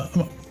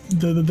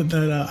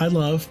that I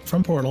love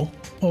from Portal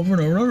over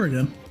and over and over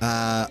again.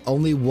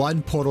 Only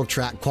one Portal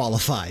track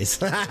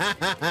qualifies.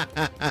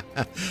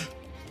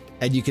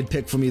 And you can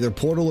pick from either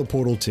Portal or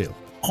Portal 2.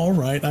 All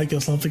right, I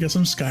guess I'll have to get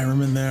some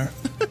Skyrim in there.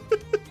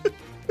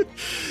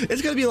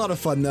 It's going to be a lot of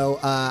fun, though.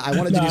 I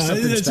wanted to do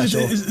something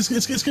special.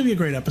 It's going to be a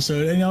great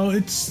episode. And,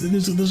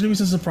 there's going to be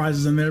some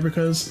surprises in there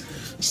because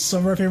some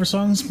of our favorite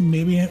songs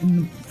maybe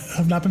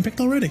have not been picked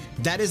already.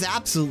 That is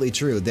absolutely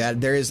true. That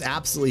there is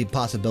absolutely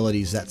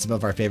possibilities that some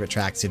of our favorite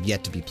tracks have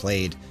yet to be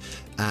played.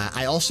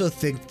 I also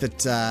think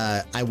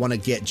that I want to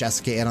get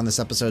Jessica in on this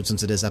episode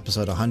since it is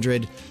episode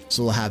 100.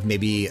 So we'll have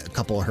maybe a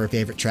couple of her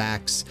favorite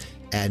tracks.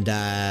 And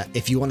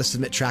if you want to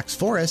submit tracks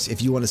for us,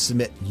 if you want to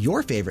submit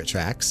your favorite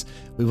tracks,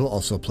 we will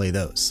also play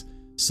those.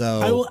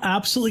 So I will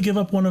absolutely give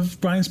up one of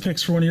Brian's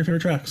picks for one of your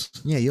favorite tracks.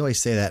 Yeah, you always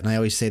say that. And I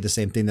always say the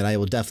same thing, that I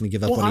will definitely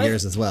give up one of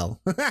yours as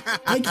well.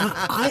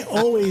 I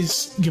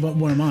always give up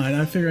one of mine.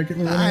 I figure I get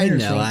one of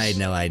yours.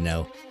 I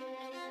know.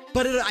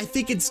 But I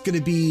think it's going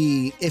to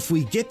be, if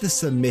we get the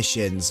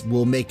submissions,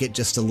 we'll make it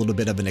just a little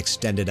bit of an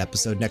extended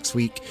episode next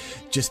week,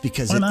 just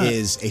because it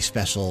is a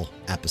special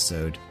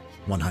episode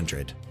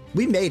 100.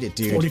 We made it,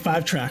 dude.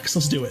 45 tracks.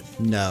 Let's do it.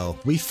 No,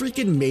 we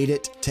freaking made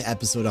it to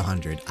episode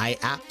 100. I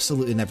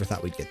absolutely never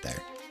thought we'd get there.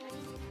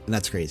 And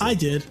that's crazy. I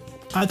did.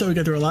 I thought we'd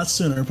get there a lot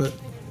sooner, but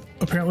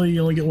apparently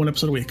you only get one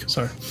episode a week.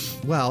 Sorry.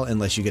 Well,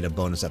 unless you get a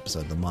bonus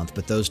episode of the month,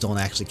 but those don't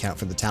actually count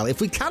for the tally. If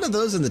we counted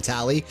those in the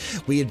tally,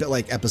 we'd be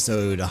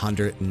episode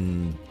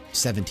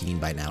 117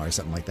 by now or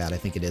something like that. I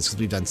think it is, because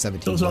we've done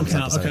 17 those don't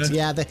count, episodes. okay.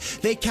 Yeah,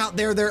 they count.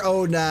 They're their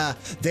own.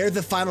 They're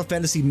the Final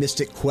Fantasy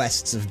Mystic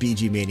Quests of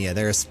BG Mania.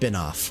 They're a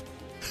spin-off.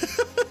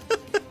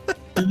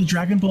 The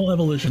Dragon Ball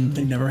Evolution,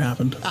 they never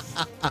happened.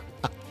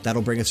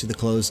 That'll bring us to the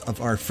close of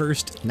our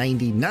first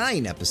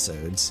 99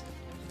 episodes.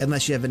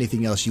 unless you have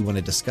anything else you want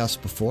to discuss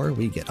before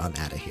we get on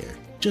out of here.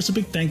 Just a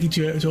big thank you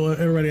to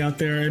everybody out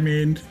there. I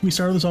mean, we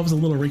started this off as a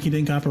little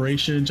rinky-dink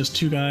operation, just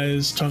two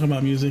guys talking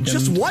about music.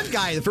 Just one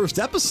guy in the first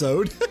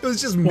episode. It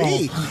was just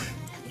me.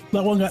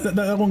 That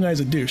one guy's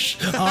a douche.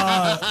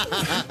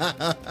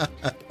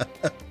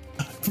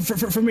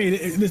 For me,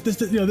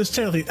 this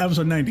technically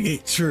episode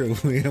 98. True,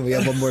 we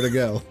have one more to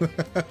go.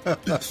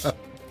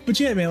 But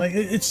yeah, man, like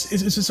it's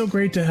just so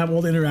great to have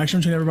all the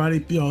interaction between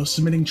everybody.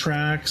 Submitting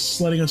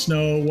tracks, letting us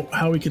know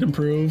how we can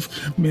improve.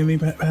 Mainly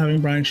having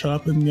Brian shut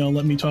up and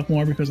let me talk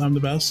more because I'm the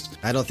best.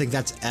 I don't think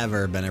that's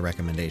ever been a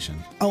recommendation.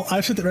 Oh,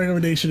 I've said the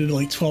recommendation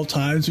like 12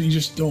 times, but you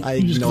just don't. I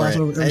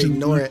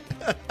ignore it.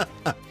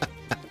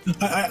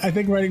 I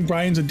think writing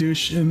Brian's a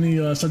douche in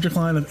the subject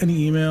line of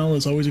any email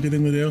is always a good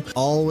thing to do.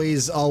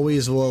 Always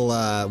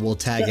we'll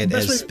tag it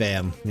as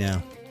spam.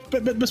 Yeah.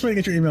 But best way to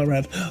get your email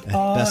read.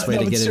 Best way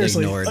to get it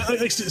ignored.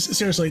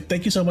 Seriously,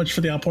 thank you so much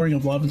for the outpouring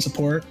of love and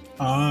support.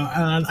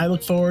 And I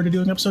look forward to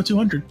doing episode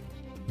 200.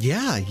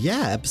 Yeah,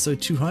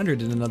 episode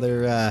 200 and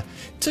another.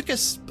 Took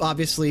us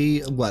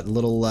obviously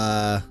little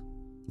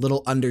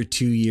under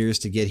 2 years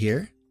to get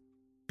here.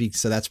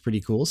 So that's pretty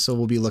cool. So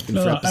we'll be looking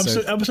for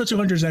episode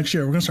 200 is next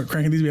year. We're gonna start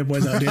cranking these bad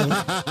boys out daily.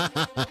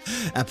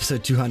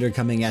 Episode 200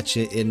 coming at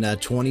you in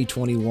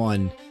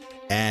 2021.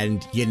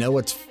 And you know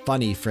what's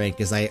funny,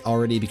 Frank, is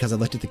because I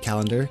looked at the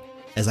calendar,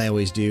 as I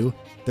always do,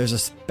 there's a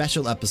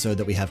special episode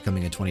that we have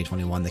coming in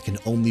 2021 that can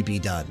only be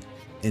done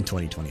in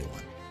 2021.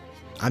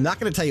 I'm not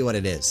going to tell you what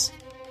it is,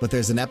 but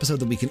there's an episode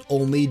that we can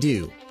only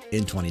do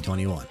in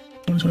 2021.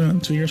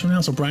 2021, 2 years from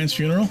now, so Brian's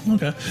funeral?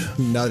 Okay.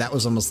 No, that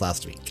was almost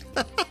last week.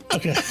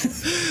 Okay.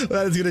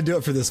 That is going to do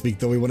it for this week,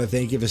 though. We want to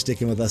thank you for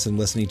sticking with us and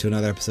listening to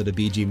another episode of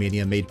BG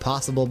Mania made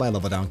possible by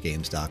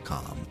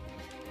LevelDownGames.com.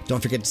 Don't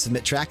forget to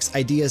submit tracks,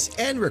 ideas,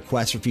 and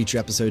requests for future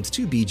episodes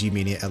to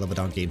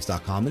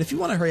bgmania@leveldowngames.com. And if you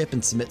want to hurry up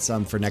and submit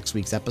some for next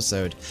week's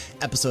episode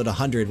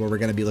 100, where we're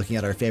going to be looking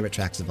at our favorite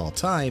tracks of all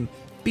time,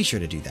 be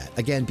sure to do that.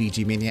 Again,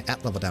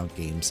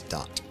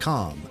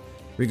 bgmania@leveldowngames.com.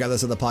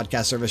 Regardless of the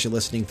podcast service you're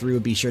listening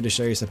through, be sure to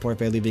show your support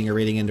by leaving a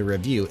rating and a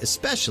review,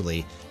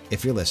 especially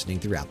if you're listening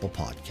through Apple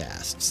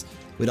Podcasts.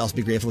 We'd also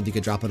be grateful if you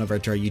could drop on over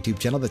to our YouTube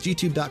channel. That's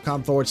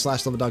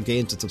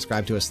youtube.com/LevelDownGames and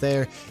subscribe to us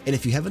there. And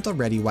if you haven't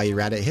already, while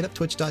you're at it, hit up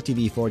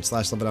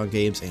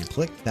twitch.tv/LevelDownGames and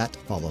click that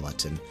follow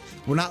button.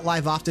 We're not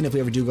live often. If we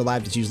ever do go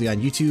live, it's usually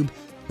on YouTube.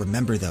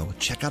 Remember, though,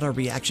 check out our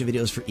reaction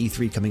videos for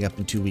E3 coming up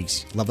in 2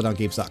 weeks,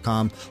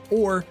 LevelDownGames.com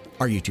or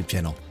our YouTube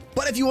channel.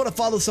 But if you want to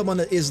follow someone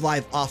that is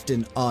live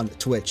often on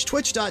Twitch,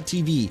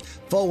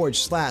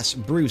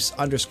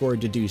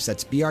 twitch.tv/Bruce_Deduce.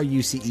 That's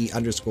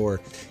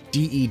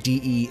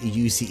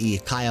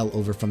BRUCE_DEDEUCE. Kyle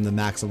over from the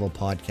Max Level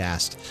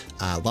podcast.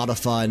 A lot of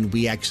fun.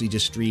 We actually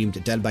just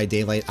streamed Dead by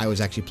Daylight. I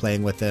was actually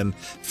playing with him.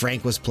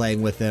 Frank was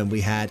playing with him. We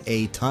had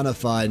a ton of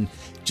fun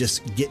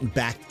just getting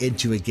back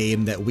into a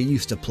game that we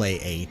used to play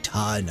a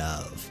ton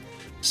of.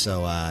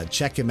 So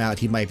check him out.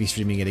 He might be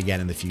streaming it again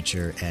in the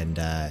future, and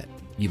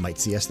you might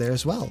see us there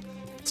as well.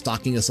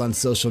 Stalking us on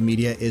social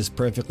media is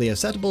perfectly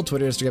acceptable.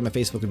 Twitter, Instagram, and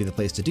Facebook would be the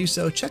place to do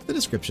so. Check the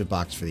description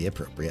box for the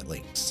appropriate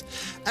links.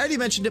 I already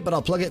mentioned it, but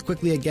I'll plug it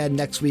quickly again.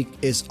 Next week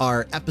is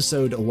our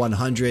episode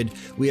 100.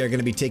 We are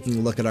going to be taking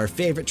a look at our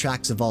favorite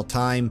tracks of all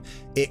time.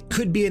 It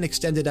could be an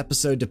extended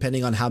episode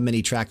depending on how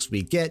many tracks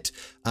we get.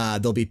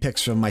 There'll be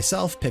picks from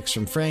myself, picks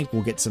from Frank.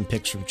 We'll get some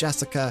picks from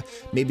Jessica,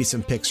 maybe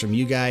some picks from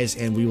you guys,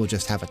 and we will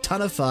just have a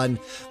ton of fun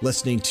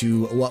listening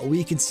to what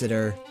we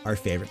consider our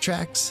favorite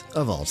tracks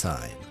of all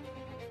time.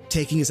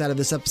 Taking us out of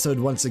this episode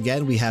once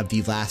again, we have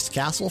The Last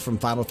Castle from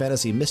Final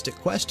Fantasy Mystic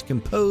Quest,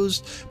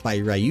 composed by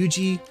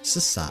Ryuji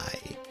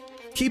Sasai.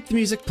 Keep the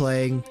music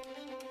playing,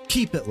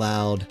 keep it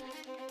loud,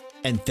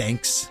 and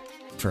thanks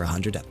for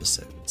 100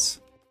 episodes.